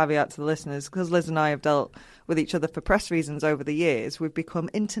little caveat to the listeners, because Liz and I have dealt with each other for press reasons over the years. We've become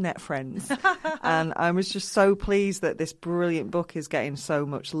internet friends. And I was just so pleased that this brilliant book is getting so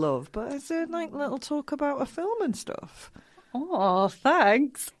much love. But is there little talk about a film and stuff? Oh,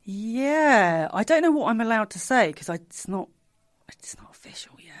 thanks. Yeah. I don't know what I'm allowed to say, because it's not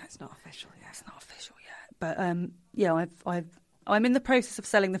official yet. It's not official yet. But I'm in the process of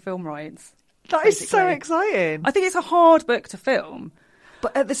selling the film rights. That is so exciting. I think it's a hard book to film.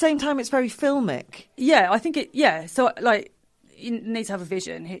 But at the same time, it's very filmic. Yeah, I think it. Yeah, so you need to have a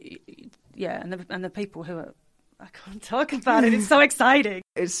vision. Yeah, and the people who are. I can't talk about it. It's so exciting.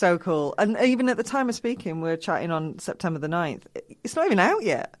 It's so cool. And even at the time of speaking, we're chatting on September the 9th. It's not even out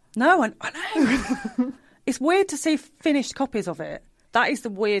yet. No, I know. It's weird to see finished copies of it. That is the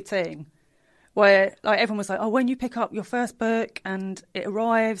weird thing. Where everyone was like, oh, when you pick up your first book and it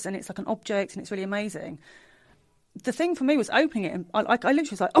arrives and it's like an object and it's really amazing. The thing for me was opening it, and I literally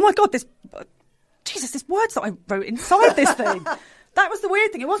was like, oh my God, there's words that I wrote inside this thing. That was the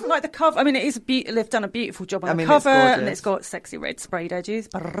weird thing. It wasn't like the cover. I mean, they've done a beautiful job on the cover, and it's got sexy red sprayed edges.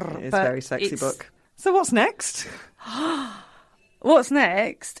 It's a very sexy book. So what's next? What's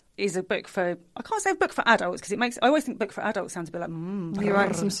next is a book for, I can't say a book for adults, because I always think book for adults sounds a bit like, You're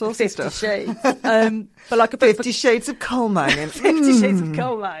writing some saucy 50 stuff. Shades. But like a book 50 Shades of Coal Mine. 50 Shades of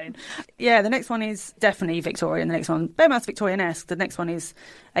Coal Mine. Yeah, the next one is definitely Victorian. The next one, very much Victorian-esque. The next one is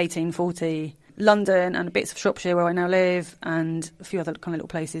 1840 London and bits of Shropshire where I now live, and a few other kind of little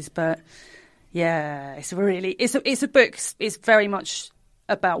places. But yeah, it's a book. It's very much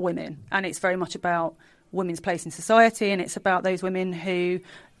about women, and it's very much about women's place in society, and it's about those women who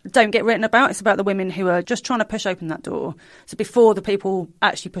don't get written about. It's about the women who are just trying to push open that door. So before the people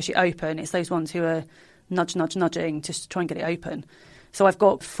actually push it open, it's those ones who are nudging to try and get it open. So I've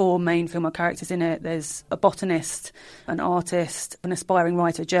got 4 main female characters in it. There's a botanist, an artist, an aspiring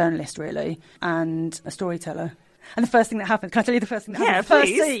writer, journalist really, and a storyteller. And the first thing that happened, can I tell you the first thing that happened?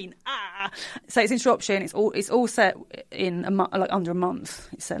 Yeah, please. First scene. So it's in Shropshire, and it's all set in under a month.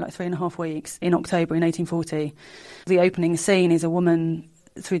 It's set 3.5 weeks in October in 1840. The opening scene is a woman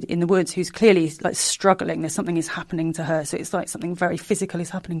in the woods who's clearly like struggling. There's something is happening to her. So it's like something very physical is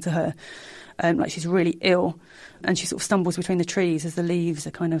happening to her. Like she's really ill, and she sort of stumbles between the trees as the leaves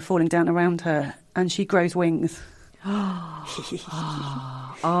are kind of falling down around her, and she grows wings. Are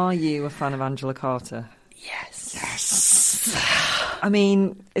you a fan of Angela Carter? Yes. I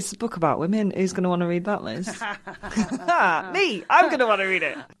mean, it's a book about women. Who's going to want to read that, Liz? Me! I'm going to want to read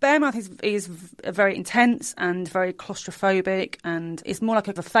it. Bearmouth is very intense and very claustrophobic, and it's more like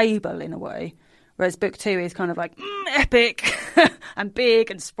a fable in a way. Whereas book 2 is kind of like epic and big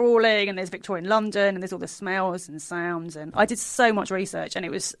and sprawling, and there's Victorian London, and there's all the smells and sounds. And I did so much research, and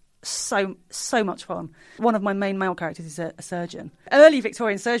it was so much fun. One of my main male characters is a surgeon. Early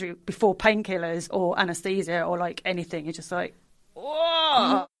Victorian surgery before painkillers or anaesthesia or like anything. You're just like,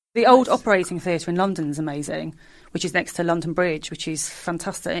 whoa! The old operating theatre in London is amazing, which is next to London Bridge, which is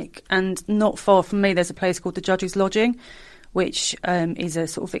fantastic. And not far from me, there's a place called the Judge's Lodging, which is a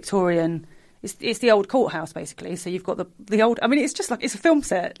sort of Victorian... It's the old courthouse, basically. So you've got the old... I mean, it's just like... It's a film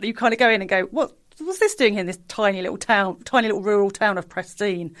set. You kind of go in and go, what's this doing here in this tiny little rural town of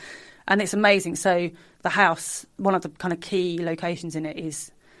Prestine? And it's amazing. So the house, one of the kind of key locations in it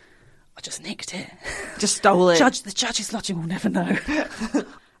is... I just nicked it. Just stole it. The Judge's Lodging will never know.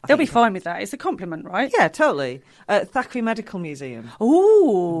 They'll be fine with that. It's a compliment, right? Yeah, totally. Thackeray Medical Museum.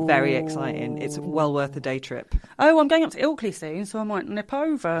 Ooh. Very exciting. It's well worth a day trip. Oh, I'm going up to Ilkley soon, so I might nip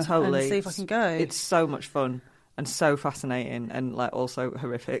over Totally. and see if I can go. It's so much fun and so fascinating and like also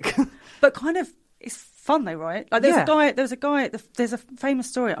horrific. But kind of, it's fun though, right? Like there's a famous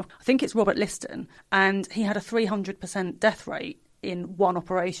story. I think it's Robert Liston, and he had a 300% death rate in one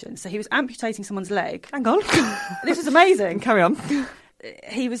operation. So he was amputating someone's leg. Hang on. This is amazing. Carry on.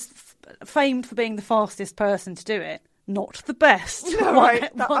 He was famed for being the fastest person to do it. Not the best. No, right.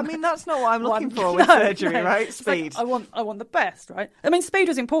 I mean, that's not what I'm looking for with surgery, right? Speed. Like, I want the best, right? I mean, speed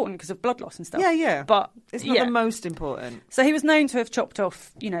was important because of blood loss and stuff. Yeah. But it's not the most important. So he was known to have chopped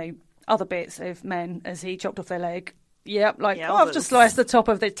off, other bits of men as he chopped off their leg. Yep, I've just sliced the top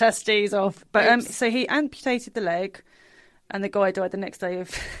of the testes off. But so he amputated the leg, and the guy died the next day of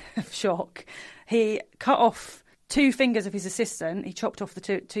shock. He cut off 2 fingers of his assistant. He chopped off the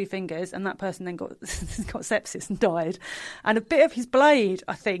two fingers, and that person then got sepsis and died. And a bit of his blade,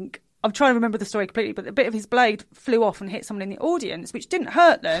 I think, I'm trying to remember the story completely, but a bit of his blade flew off and hit someone in the audience, which didn't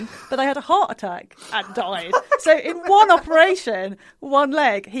hurt them, but they had a heart attack and died. So in one operation, one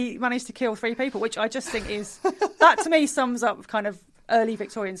leg, he managed to kill 3 people, which I just think that to me sums up kind of early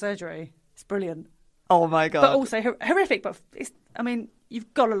Victorian surgery. It's brilliant. Oh my God. But also horrific, but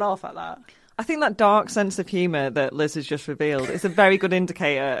you've got to laugh at that. I think that dark sense of humour that Liz has just revealed is a very good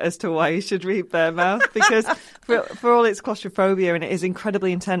indicator as to why you should read Bearmouth, because for all its claustrophobia, and it is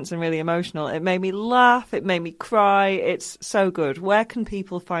incredibly intense and really emotional, it made me laugh, it made me cry. It's so good. Where can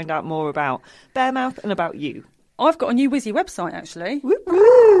people find out more about Bearmouth and about you? I've got a new Wizzy website, actually.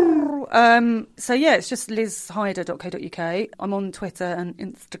 Woo-woo. So, it's just lizhyder.co.uk. I'm on Twitter and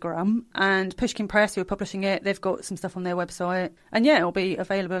Instagram. And Pushkin Press, who are publishing it, they've got some stuff on their website. And, it'll be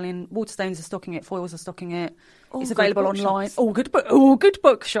available in... Waterstones are stocking it, Foils are stocking it. It's available online. All good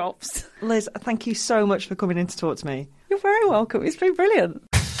bookshops. Liz, thank you so much for coming in to talk to me. You're very welcome. It's been brilliant.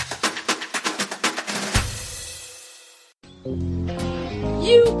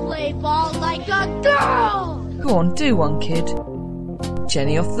 You play ball like a girl! Go on, do one, kid.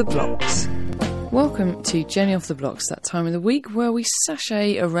 Jenny off the blocks. Welcome to Jenny off the blocks, that time of the week where we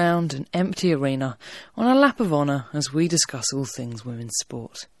sashay around an empty arena on a lap of honour as we discuss all things women's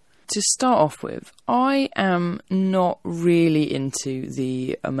sport. To start off with, I am not really into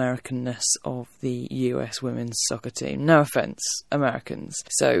the Americanness of the US women's soccer team. No offence, Americans.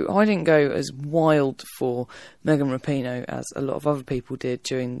 So I didn't go as wild for Megan Rapinoe as a lot of other people did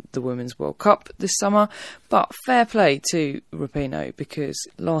during the Women's World Cup this summer. But fair play to Rapinoe, because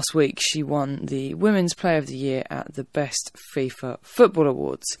last week she won the Women's Player of the Year at the Best FIFA Football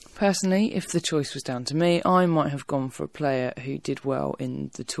Awards. Personally, if the choice was down to me, I might have gone for a player who did well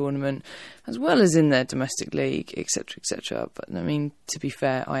in the tournament, as well as in their domestic league, etc, etc. But I mean, to be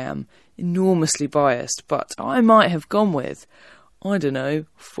fair, I am enormously biased, but I might have gone with, I don't know,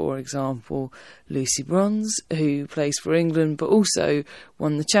 for example, Lucy Bronze, who plays for England but also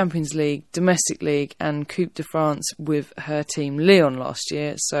won the Champions League, Domestic League and Coupe de France with her team Lyon last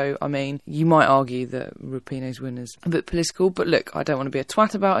year. So, I mean, you might argue that Rapinoe's win is a bit political, but look, I don't want to be a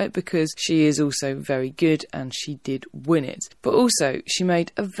twat about it because she is also very good and she did win it. But also, she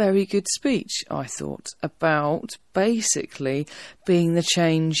made a very good speech, I thought, about basically being the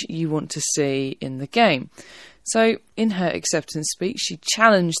change you want to see in the game. So, in her acceptance speech, she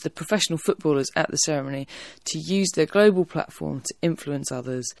challenged the professional footballers at the ceremony to use their global platform to influence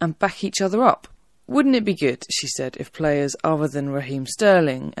others and back each other up. Wouldn't it be good, she said, if players other than Raheem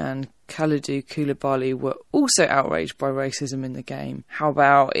Sterling and Kalidou Koulibaly were also outraged by racism in the game? How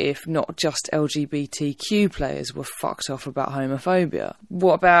about if not just LGBTQ players were fucked off about homophobia?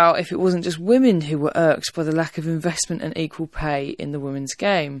 What about if it wasn't just women who were irked by the lack of investment and equal pay in the women's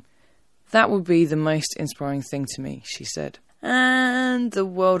game? That would be the most inspiring thing to me, she said. And the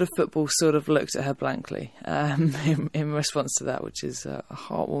world of football sort of looked at her blankly in response to that, which is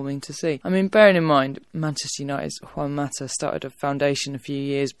heartwarming to see. I mean, bearing in mind, Manchester United's Juan Mata started a foundation a few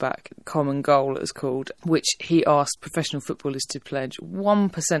years back, Common Goal it was called, which he asked professional footballers to pledge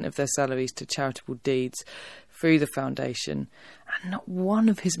 1% of their salaries to charitable deeds through the foundation, and not one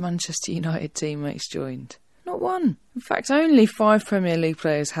of his Manchester United teammates joined. Not one. In fact, only 5 Premier League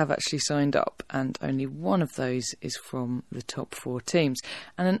players have actually signed up, and only one of those is from the top 4 teams.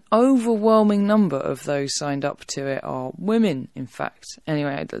 And an overwhelming number of those signed up to it are women, in fact.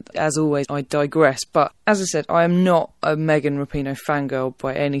 Anyway, as always, I digress. But as I said, I am not a Megan Rapinoe fangirl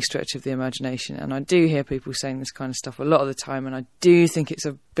by any stretch of the imagination, and I do hear people saying this kind of stuff a lot of the time, and I do think it's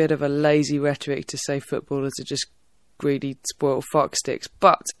a bit of a lazy rhetoric to say footballers are just greedy, spoiled fucksticks.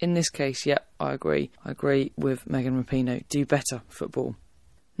 But in this case, yeah, I agree. I agree with Megan Rapinoe. Do better, football.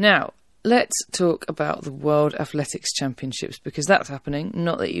 Now, let's talk about the World Athletics Championships, because that's happening.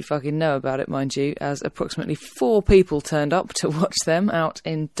 Not that you fucking know about it, mind you, as approximately 4 people turned up to watch them out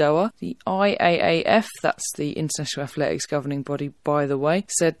in Doha. The IAAF, that's the International Athletics Governing Body, by the way,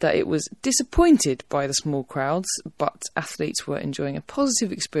 said that it was disappointed by the small crowds, but athletes were enjoying a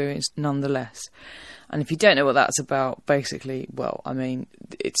positive experience nonetheless. And if you don't know what that's about, basically, well, I mean,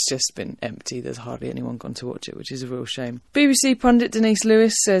 it's just been empty. There's hardly anyone gone to watch it, which is a real shame. BBC pundit Denise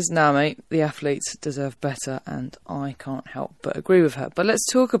Lewis says, nah, mate, the athletes deserve better, and I can't help but agree with her. But let's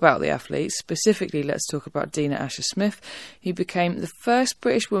talk about the athletes. Specifically, let's talk about Dina Asher-Smith, who became the first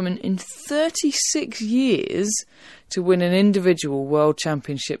British woman in 36 years to win an individual World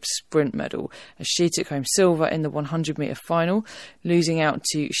Championship sprint medal, as she took home silver in the 100-metre final, losing out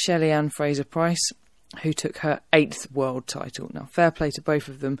to Shelley-Ann Fraser-Price, who took her 8th world title. Now, fair play to both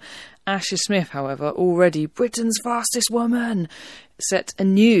of them. Asher-Smith, however, already Britain's fastest woman, set a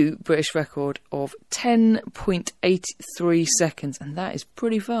new British record of 10.83 seconds, and that is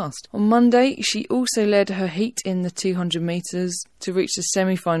pretty fast. On Monday, she also led her heat in the 200 metres to reach the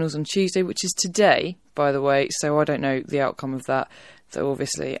semi-finals on Tuesday, which is today, by the way, so I don't know the outcome of that. Though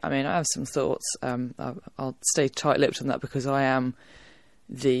obviously, I mean, I have some thoughts. I'll stay tight-lipped on that because I am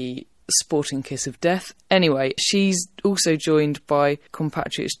the sporting kiss of death. Anyway, she's also joined by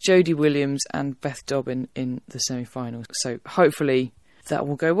compatriots Jodie Williams and Beth Dobbin in the semi-finals. So hopefully that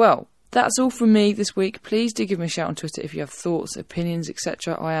will go well. That's all from me this week. Please do give me a shout on Twitter if you have thoughts, opinions,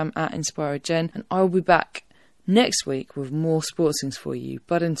 etc. I am at InspiredGen, and I will be back next week with more sports things for you.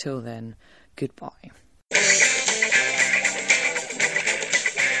 But until then, goodbye.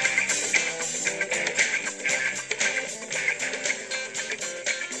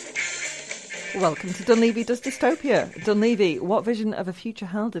 Welcome to Dunleavy Does Dystopia. Dunleavy, what vision of a future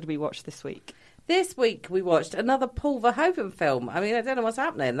hell did we watch this week? This week we watched another Paul Verhoeven film. I mean, I don't know what's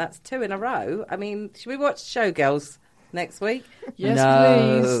happening. That's 2 in a row. I mean, should we watch Showgirls next week? Yes,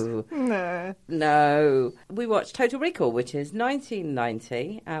 no. No. No. We watched Total Recall, which is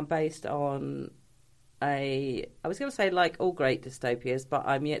 1990 and based on I was going to say like all great dystopias, but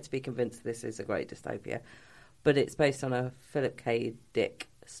I'm yet to be convinced this is a great dystopia. But it's based on a Philip K. Dick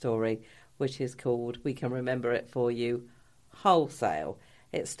story, which is called We Can Remember It For You, Wholesale.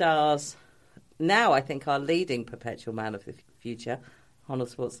 It stars now, I think, our leading perpetual man of the future, Arnold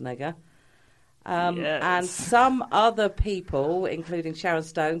Schwarzenegger, and some other people, including Sharon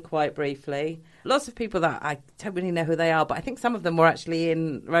Stone, quite briefly. Lots of people that I don't really know who they are, but I think some of them were actually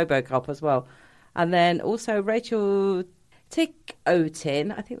in RoboCop as well. And then also Rachel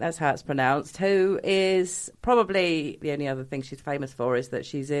Tick-Otin, I think that's how it's pronounced, who is probably the only other thing she's famous for is that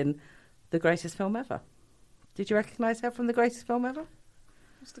she's in The Greatest Film Ever. Did you recognise her from The Greatest Film Ever?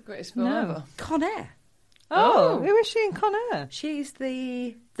 What's the greatest film ever? Con Air. Oh, who is she in Con Air? She's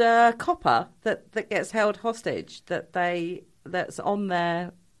the copper that gets held hostage that's on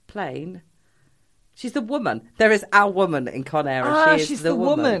their plane. She's the woman. There is a woman in Con Air, and she is she's the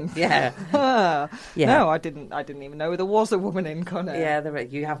woman. Yeah. Yeah. No, I didn't even know there was a woman in Con Air. Yeah,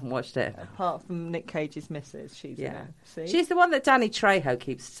 you haven't watched it. Apart from Nick Cage's missus, she's in it. See? She's the one that Danny Trejo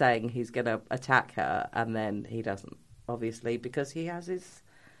keeps saying he's going to attack her, and then he doesn't, obviously, because he has his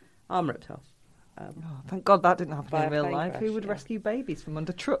arm ripped off. Thank God that didn't happen By in a real plane life. crash, Who would yeah. rescue babies from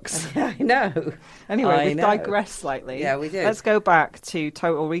under trucks? I know. Anyway, I we've know. digressed slightly. Yeah, we do. Let's go back to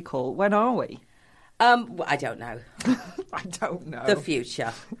Total Recall. When are we? Well, I don't know. I don't know. The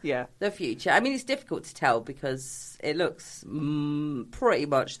future. Yeah. The future. I mean, it's difficult to tell because it looks pretty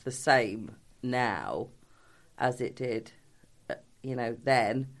much the same now as it did,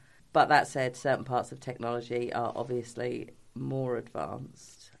 then. But that said, certain parts of technology are obviously more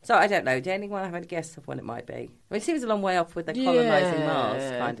advanced. So I don't know. Do anyone have any guess of when it might be? I mean, it seems a long way off with the colonising Mars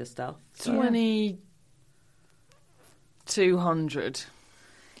kind of stuff. 2200.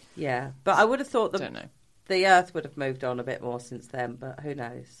 Yeah, but I would have thought Don't know. the Earth would have moved on a bit more since then, but who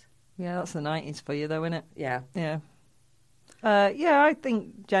knows? Yeah, that's the 90s for you, though, isn't it? Yeah. Yeah. I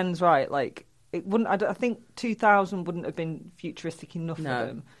think Jen's right. Like, it wouldn't. I think 2000 wouldn't have been futuristic enough for No.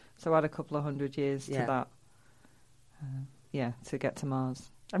 them. So add a couple of 100 years to Yeah. that. To get to Mars.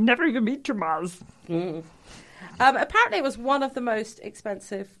 I've never even been to Mars. Apparently, it was one of the most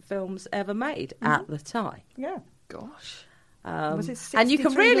expensive films ever made at the time. Yeah. Gosh. Was it And you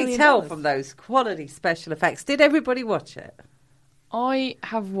can $63 really million? tell from those quality special effects. Did everybody watch it? I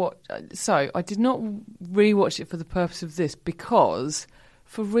have watched. So I did not rewatch it for the purpose of this because,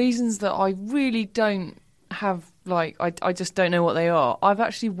 for reasons that I really don't have, I just don't know what they are. I've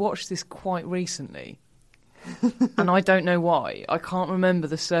actually watched this quite recently, and I don't know why. I can't remember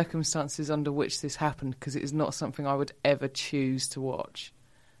the circumstances under which this happened because it is not something I would ever choose to watch.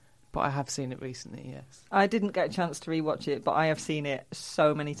 But I have seen it recently, yes. I didn't get a chance to rewatch it, but I have seen it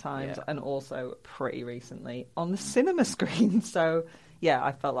so many times Yeah. and also pretty recently on the cinema screen. So, yeah,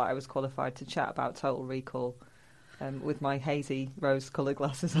 I felt like I was qualified to chat about Total Recall with my hazy rose-coloured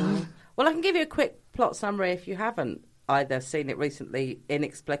glasses on. Well, I can give you a quick plot summary if you haven't either seen it recently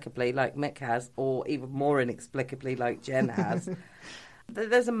inexplicably like Mick has or even more inexplicably like Jen has.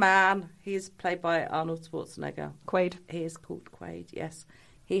 There's a man. He's played by Arnold Schwarzenegger. Quaid. He is called Quaid, yes.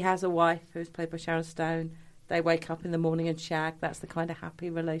 He has a wife who's played by Sharon Stone. They wake up in the morning and shag. That's the kind of happy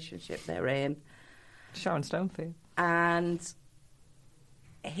relationship they're in. Sharon Stone for you. And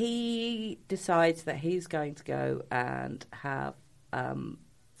he decides that he's going to go and have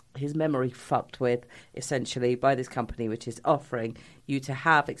his memory fucked with, essentially, by this company, which is offering you to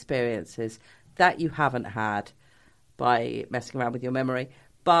have experiences that you haven't had by messing around with your memory.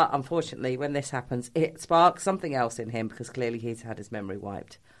 But unfortunately, when this happens, it sparks something else in him because clearly he's had his memory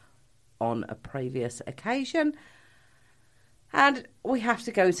wiped on a previous occasion. And we have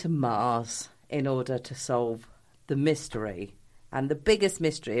to go to Mars in order to solve the mystery. And the biggest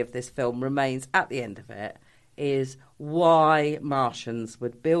mystery of this film remains at the end of it is why Martians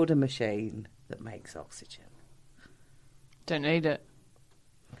would build a machine that makes oxygen. Don't need it.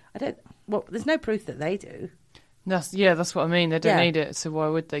 Well, there's no proof that they do. That's what I mean. They don't need it, so why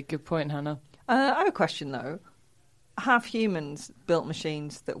would they? Good point, Hannah. I have a question, though. Have humans built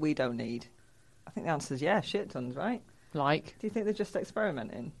machines that we don't need? I think the answer is yeah, shit tons, right? Like? Do you think they're just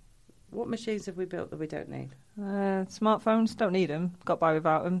experimenting? What machines have we built that we don't need? Smartphones, don't need them. Got by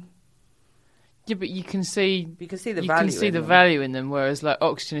without them. Yeah, but you can see the value. You can see the value in them. Whereas, like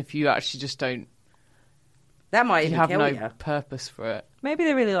oxygen, if you actually just don't, that might you even have kill no you. purpose for it. Maybe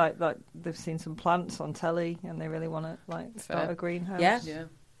they really like they've seen some plants on telly and they really want to start a greenhouse.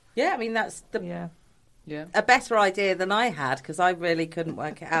 Yeah. I mean that's Yeah. a better idea than I had because I really couldn't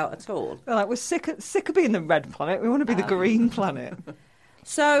work it out at all. They're like, we're sick of being the red planet. We want to be the green planet.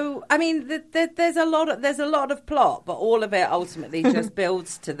 So I mean, there's a lot of plot, but all of it ultimately just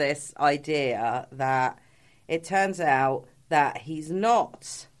builds to this idea that it turns out that he's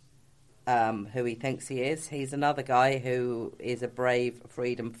not who he thinks he is. He's another guy who is a brave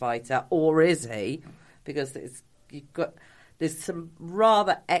freedom fighter, or is he? Because there's some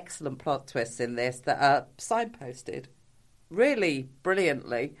rather excellent plot twists in this that are signposted really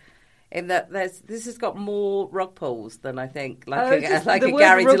brilliantly. In that this has got more rug pulls than I think, like a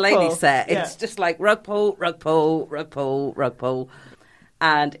Gary Delaney set. Yeah. It's just like rug pull, rug pull, rug pull, rug pull.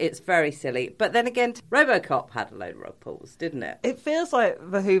 And it's very silly. But then again, RoboCop had a load of rug pulls, didn't it? It feels like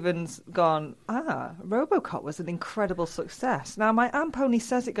Verhoeven's gone, RoboCop was an incredible success. Now, my Amp only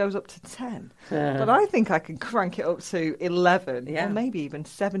says it goes up to 10, but I think I can crank it up to 11 or maybe even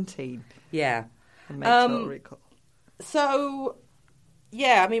 17. Yeah. And make Total Recall. So,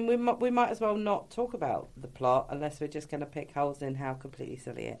 yeah, I mean, we might as well not talk about the plot unless we're just going to pick holes in how completely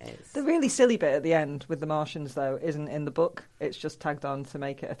silly it is. The really silly bit at the end with the Martians, though, isn't in the book. It's just tagged on to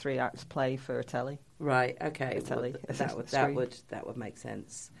make it a 3-act play for a telly. Right. Okay. A telly. That would make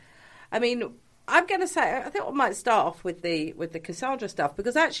sense. I mean, I'm going to say I think we might start off with the Cassandra stuff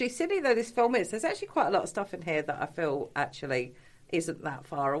because actually, silly though this film is, there's actually quite a lot of stuff in here that I feel actually isn't that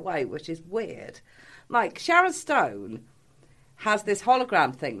far away, which is weird. Like, Sharon Stone has this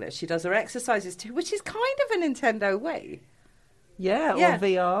hologram thing that she does her exercises to, which is kind of a Nintendo Wii. Yeah, or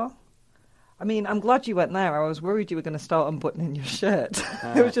VR. I mean, I'm glad you went there. I was worried you were going to start unbuttoning your shirt.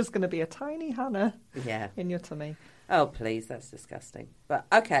 It was just going to be a tiny Hannah in your tummy. Oh, please, that's disgusting. But,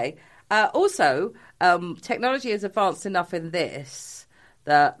 okay. Also, technology has advanced enough in this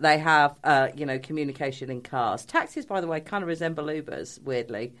that they have, communication in cars. Taxis, by the way, kind of resemble Ubers,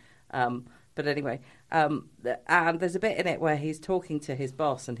 weirdly. But anyway, and there's a bit in it where he's talking to his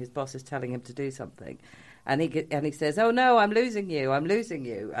boss, and his boss is telling him to do something. And he says, "Oh no, I'm losing you,"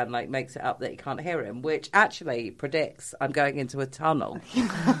 and like makes it up that he can't hear him, which actually predicts I'm going into a tunnel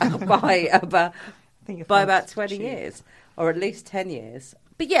by about 20 years, or at least 10 years.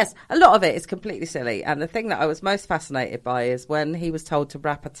 But yes, a lot of it is completely silly. And the thing that I was most fascinated by is when he was told to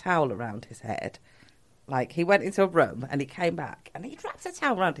wrap a towel around his head. Like, he went into a room and he came back and he wrapped a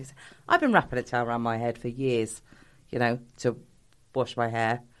towel around his head. I've been wrapping a towel around my head for years, to wash my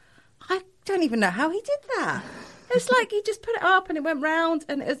hair. I don't even know how he did that. It's like he just put it up and it went round,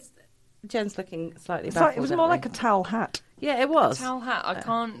 and Jen's looking slightly baffled. It was more like a towel hat. Yeah, it was. A towel hat. I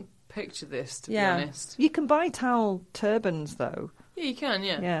can't picture this, to be honest. You can buy towel turbans, though. Yeah, you can,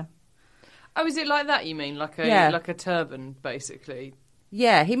 yeah. Yeah. Oh, is it like that, you mean? Like a turban, basically?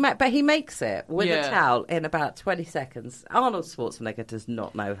 Yeah, but he makes it with a towel in about 20 seconds. Arnold Schwarzenegger does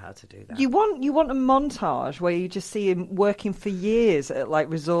not know how to do that. You want a montage where you just see him working for years at like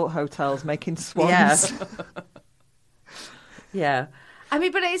resort hotels making swans. Yeah. I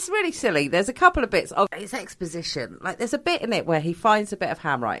mean, but it's really silly. There's a couple of bits of his exposition. Like, there's a bit in it where he finds a bit of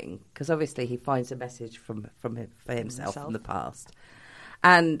handwriting, because obviously he finds a message for himself from the past.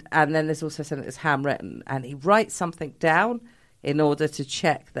 And then there's also something that's handwritten, and he writes something down in order to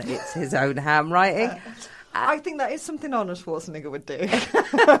check that it's his own handwriting. I think that is something Arnold Schwarzenegger would do.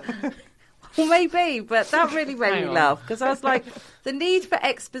 Well, maybe, but that really made me laugh, because I was like, the need for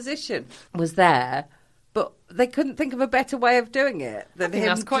exposition was there, but they couldn't think of a better way of doing it than I think him.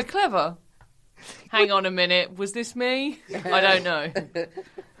 that's quite clever. Hang on a minute, was this me? I don't know.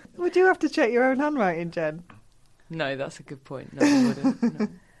 Would you have to check your own handwriting, Jen? No, that's a good point. No, I wouldn't. No.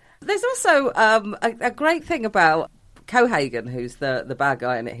 There's also a great thing about Cohagen, who's the bad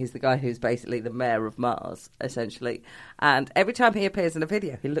guy in it. He's the guy who's basically the mayor of Mars, essentially. And every time he appears in a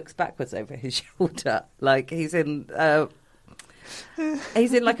video, he looks backwards over his shoulder, like he's in like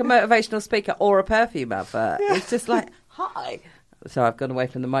a motivational speaker or a perfume advert. Yeah. It's just like, hi. So I've gone away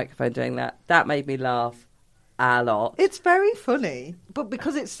from the microphone doing that. That made me laugh a lot. It's very funny, but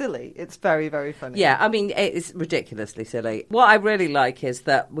because it's silly, it's very, very funny. Yeah, I mean, it's ridiculously silly. What I really like is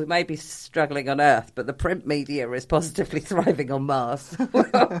that we may be struggling on Earth, but the print media is positively thriving on Mars,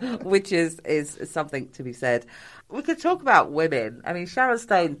 which is something to be said. We could talk about women. I mean, Sharon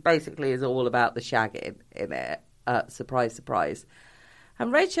Stone basically is all about the shagging in it. Surprise, surprise.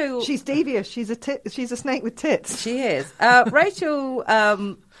 And Rachel... She's devious. She's a snake with tits. She is. Rachel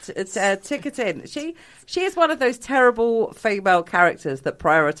Tickerton. She is one of those terrible female characters that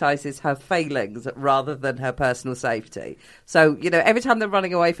prioritises her failings rather than her personal safety. So, every time they're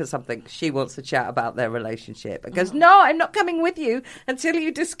running away from something, she wants to chat about their relationship and goes, "No, I'm not coming with you until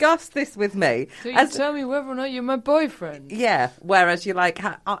you discuss this with me. So you tell me whether or not you're my boyfriend." Yeah. Whereas you're like,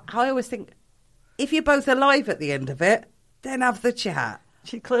 I always think, if you're both alive at the end of it, then have the chat.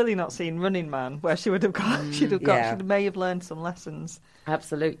 She'd clearly not seen Running Man, where she would have got. She may have learned some lessons.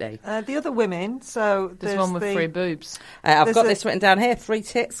 Absolutely. The other women. So this one with 3 boobs. I've got this written down here. 3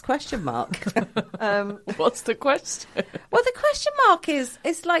 tits? Question mark. What's the question? Well, the question mark is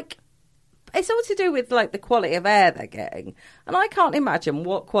like, it's all to do with like the quality of air they're getting, and I can't imagine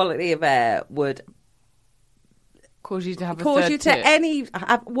what quality of air would cause you to have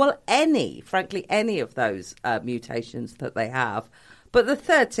any of those mutations that they have. But the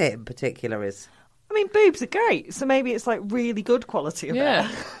third tit in particular is... I mean, boobs are great, so maybe it's like really good quality of air.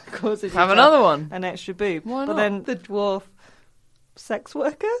 Causes have another one. An extra boob. Why not? But then the dwarf sex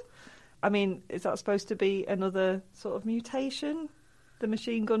worker? I mean, is that supposed to be another sort of mutation? The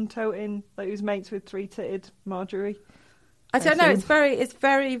machine gun toting, like who's mates with 3-titted Marjorie? I don't know. It's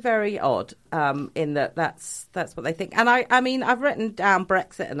very, very odd. In that's what they think. And I mean, I've written down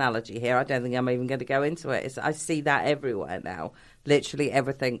Brexit analogy here. I don't think I'm even going to go into it. I see that everywhere now. Literally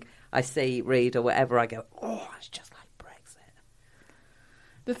everything I see, read, or whatever, I go, oh, it's just like Brexit.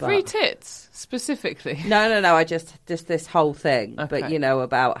 The 3 tits specifically. No. I just this whole thing. Okay. But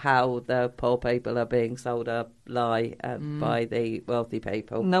about how the poor people are being sold a lie by the wealthy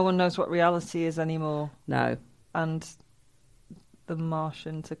people. No one knows what reality is anymore. No. And the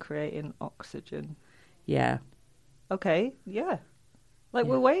Martians are creating oxygen. Yeah. Okay, yeah. Like,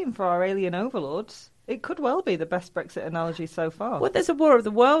 we're waiting for our alien overlords. It could well be the best Brexit analogy so far. Well, there's a War of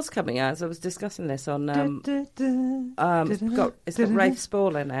the Worlds coming out. So I was discussing this on. It's got Rafe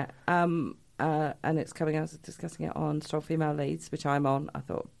Spall in it, and it's coming out. I was discussing it on Strong Female Leads, which I'm on. I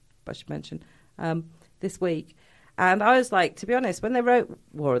thought I should mention this week. And I was like, to be honest, when they wrote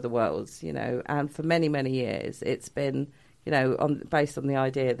War of the Worlds, and for many, many years, it's been, based on the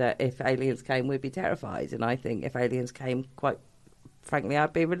idea that if aliens came, we'd be terrified. And I think if aliens came, quite frankly,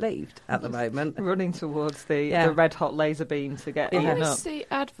 I'd be relieved at the moment. Running towards the red hot laser beam to get I eaten always up. see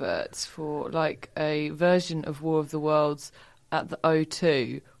adverts for like a version of War of the Worlds at the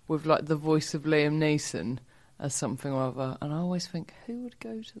O2 with like the voice of Liam Neeson as something or other, and I always think, who would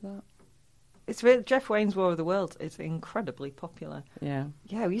go to that? It's really, Jeff Wayne's War of the Worlds is incredibly popular. Yeah.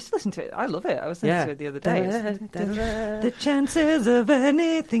 Yeah, we used to listen to it. I love it. I was listening to it the other day. The chances of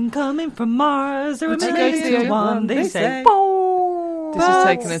anything coming from Mars are Would you go to the one. They say, This is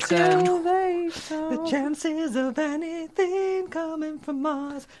taking a turn. the chances of anything coming from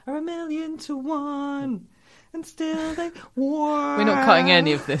Mars are 1,000,000 to 1. And still they war. We're not cutting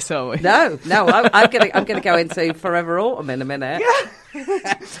any of this, are we? No, I'm gonna go into Forever Autumn in a minute. I'm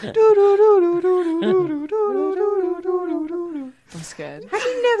scared. Have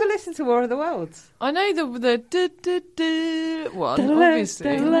you never listened to War of the Worlds? I know the one,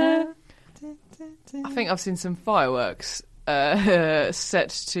 obviously. I think I've seen some fireworks set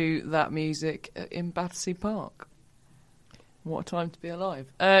to that music in Battersea Park. What a time to be alive.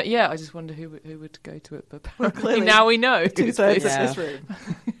 I just wonder who would go to it, but apparently now we know. 2/3 of this room.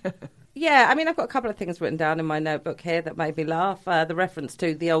 Yeah, I mean, I've got a couple of things written down in my notebook here that made me laugh. The reference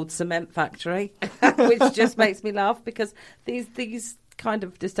to the old cement factory, which just makes me laugh because these kind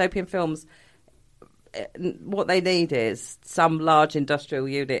of dystopian films, what they need is some large industrial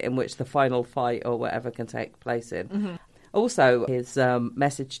unit in which the final fight or whatever can take place in. Mm-hmm. Also, his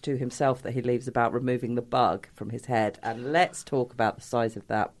message to himself that he leaves about removing the bug from his head. And let's talk about the size of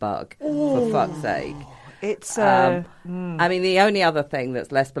that bug, for fuck's sake. It's. I mean, the only other thing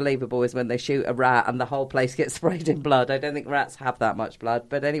that's less believable is when they shoot a rat and the whole place gets sprayed in blood. I don't think rats have that much blood.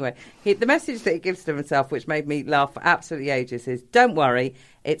 But anyway, the message that he gives to himself, which made me laugh for absolutely ages, is don't worry,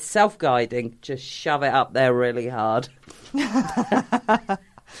 it's self-guiding. Just shove it up there really hard.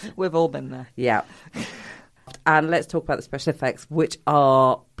 We've all been there. Yeah. And let's talk about the special effects, which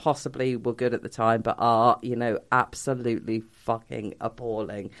were good at the time, but are, absolutely fucking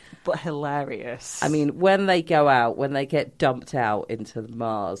appalling. But hilarious. I mean, when they get dumped out into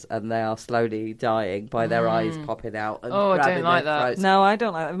Mars and they are slowly dying by their eyes popping out. And I don't like that. throats. No, I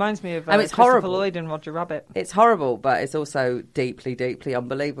don't like that. It reminds me of it's Christopher horrible. Lloyd and Roger Rabbit. It's horrible, but it's also deeply, deeply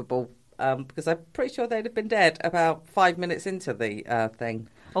unbelievable. Because I'm pretty sure they'd have been dead about 5 minutes into the thing.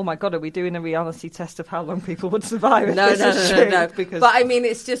 Oh my God, are we doing a reality test of how long people would survive? if No. this is true? Because But I mean,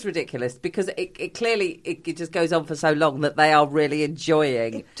 it's just ridiculous because it clearly just goes on for so long that they are really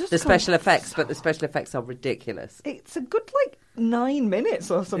enjoying the special effects, but the special effects are ridiculous. it's a good 9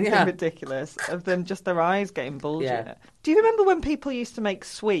 minutes or something ridiculous of them just their eyes getting bulgy. Yeah. Do you remember when people used to make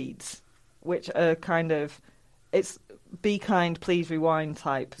Swedes, which are kind of it's Be Kind, Please Rewind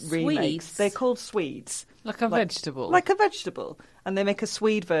type remakes? Swedes? They're called Swedes. Like a vegetable. Like a vegetable. And they make a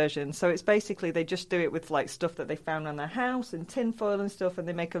Swede version. So it's basically they just do it with stuff that they found around their house and tinfoil and stuff, and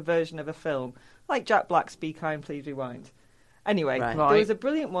they make a version of a film. Like Jack Black's Be Kind, Please Rewind. Anyway, Right. there was a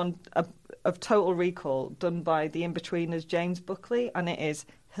brilliant one of Total Recall done by the In-Betweeners James Buckley, and it is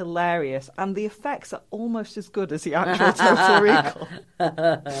hilarious. And the effects are almost as good as the actual Total Recall.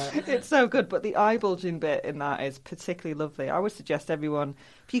 It's so good, but the eye bulging bit in that is particularly lovely. I would suggest everyone,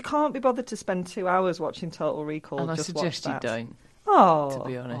 if you can't be bothered to spend 2 hours watching Total Recall, and I just suggest watch you that. don't. Oh, to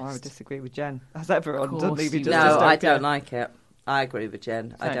be honest. I would disagree with Jen. Has everyone Of done course Leave you It would. Just No, I Dystopia? don't like it. I agree with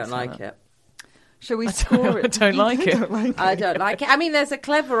Jen. I don't Thanks, like Hannah. it. Shall we score it? I don't like it. I don't like it. I mean, there's a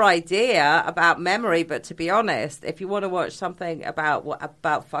clever idea about memory, but to be honest, if you want to watch something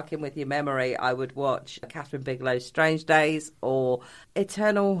about fucking with your memory, I would watch Catherine Bigelow's Strange Days or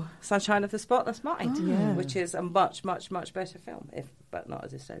Eternal Sunshine of the Spotless Mind, which is a much, much, much better film, but not a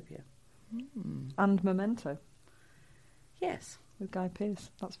dystopia. And Memento Yes. with Guy Pearce.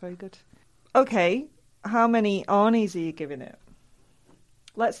 That's very good. Okay, how many Arnies are you giving it?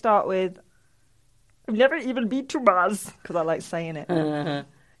 Let's start with I've never even been to Mars, because I like saying it.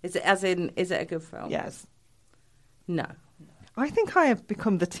 Is it a good film? Yes. No. I think I have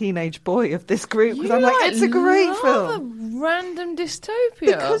become the teenage boy of this group, because You I'm like, it's a great love film. A random dystopia.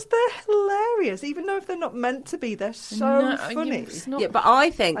 Because they're hilarious, even though if they're not meant to be, they're so funny. It's not- Yeah, but I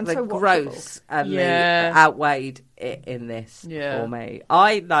think And the so watchable. gross and the outweighed it in this for me.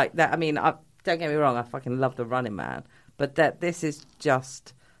 I like that. I mean, don't get me wrong, I fucking love The Running Man, But that this is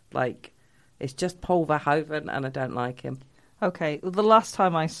just like, it's just Paul Verhoeven, and I don't like him. Okay, well, the last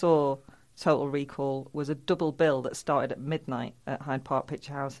time I saw Total Recall was a double bill that started at midnight at Hyde Park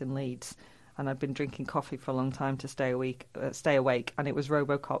Picture House in Leeds, and I'd been drinking coffee for a long time to stay awake, and it was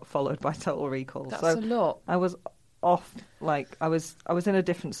RoboCop followed by Total Recall. That's so a lot. I was off, like I was in a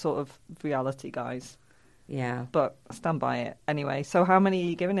different sort of reality, guys. Yeah. But I stand by it anyway. So how many are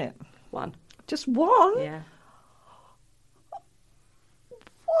you giving it? 1. Just 1? Yeah.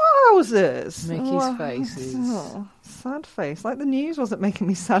 Wowzers! Mickey's faces. Oh, sad face. Like the news wasn't making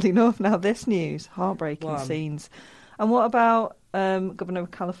me sad enough. Now this news, heartbreaking 1. scenes. And what about Governor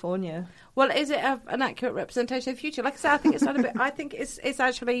of California? Well, is it an accurate representation of the future? Like I said, I think it's not a bit. I think it's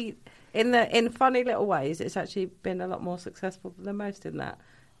actually in funny little ways. It's actually been a lot more successful than most in that.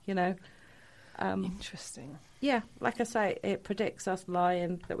 You know. Interesting. Yeah, like I say, it predicts us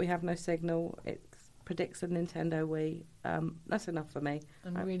lying that we have no signal. It predicts a Nintendo Wii. That's enough for me.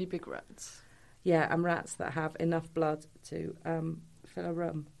 And really big rats. Yeah, and rats that have enough blood to fill a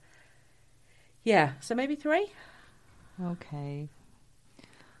room. Yeah, so maybe 3. Okay.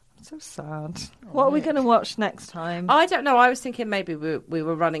 So sad. What are we going to watch next time? I don't know. I was thinking maybe we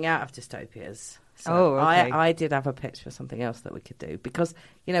were running out of dystopias. So okay. I did have a pitch for something else that we could do because,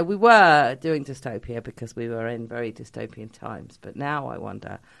 you know, we were doing dystopia because we were in very dystopian times. But now I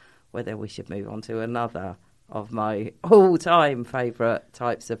wonder whether we should move on to another of my all-time favourite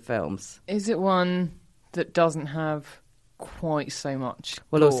types of films. Is it one that doesn't have quite so much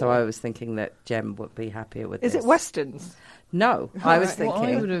Well, gore? also I was thinking that Jem would be happier with Is this. it Westerns? No, I was Well, I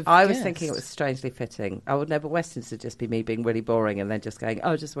thinking. would've I was guessed. thinking it was strangely fitting. I would never Westerns would just be me being really boring and then just going,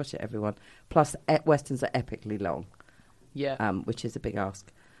 "Oh, just watch it, everyone." Plus, Westerns are epically long, Yeah. which is a big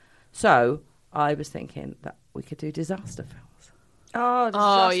ask. So I was thinking that we could do disaster films Oh,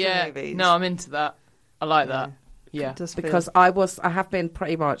 Oh, disaster yeah. movies. No, I'm into that. I like that. Yeah. Just feel- because I have been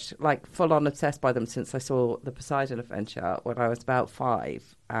pretty much like full on obsessed by them since I saw the Poseidon Adventure when I was about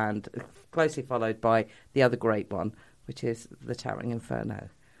 5, and closely followed by the other great one, which is The Towering Inferno.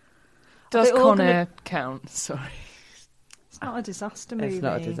 Does Are they all Con gonna- Air count? Sorry. It's not a disaster movie. It's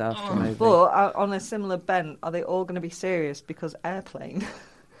not a disaster movie. But on a similar bent, are they all going to be serious because Airplane?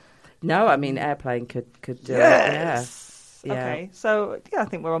 No, I mean Airplane could do Yes. it. Yeah. Okay, so yeah, I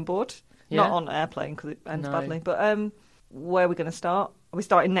think we're on board. Yeah. Not on Airplane because it ends No. badly. But where are we going to start? Are we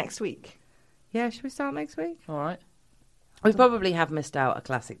starting next week? Yeah, should we start next week? All right. We probably have missed out a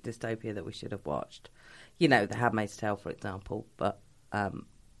classic dystopia that we should have watched. You know, The Handmaid's Tale, for example. But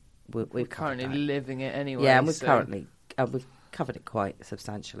we've Currently covered that. living it anyway. Yeah, and we've so- we've covered it quite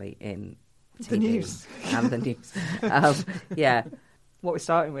substantially in The TV news. and the news. Yeah. What are we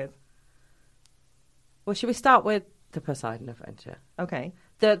starting with? Well, should we start with the Poseidon Adventure? Okay.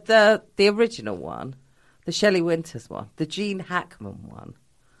 The original one, the Shelley Winters one, the Gene Hackman one,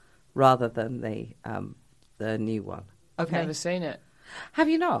 rather than the new one. I've Okay. never seen it. Have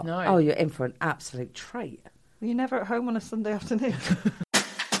you not? No. Oh, you're in for an absolute treat. Were you never at home on a Sunday afternoon?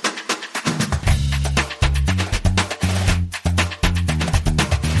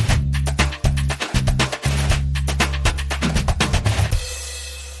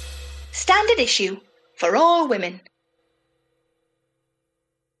 Standard issue for all women.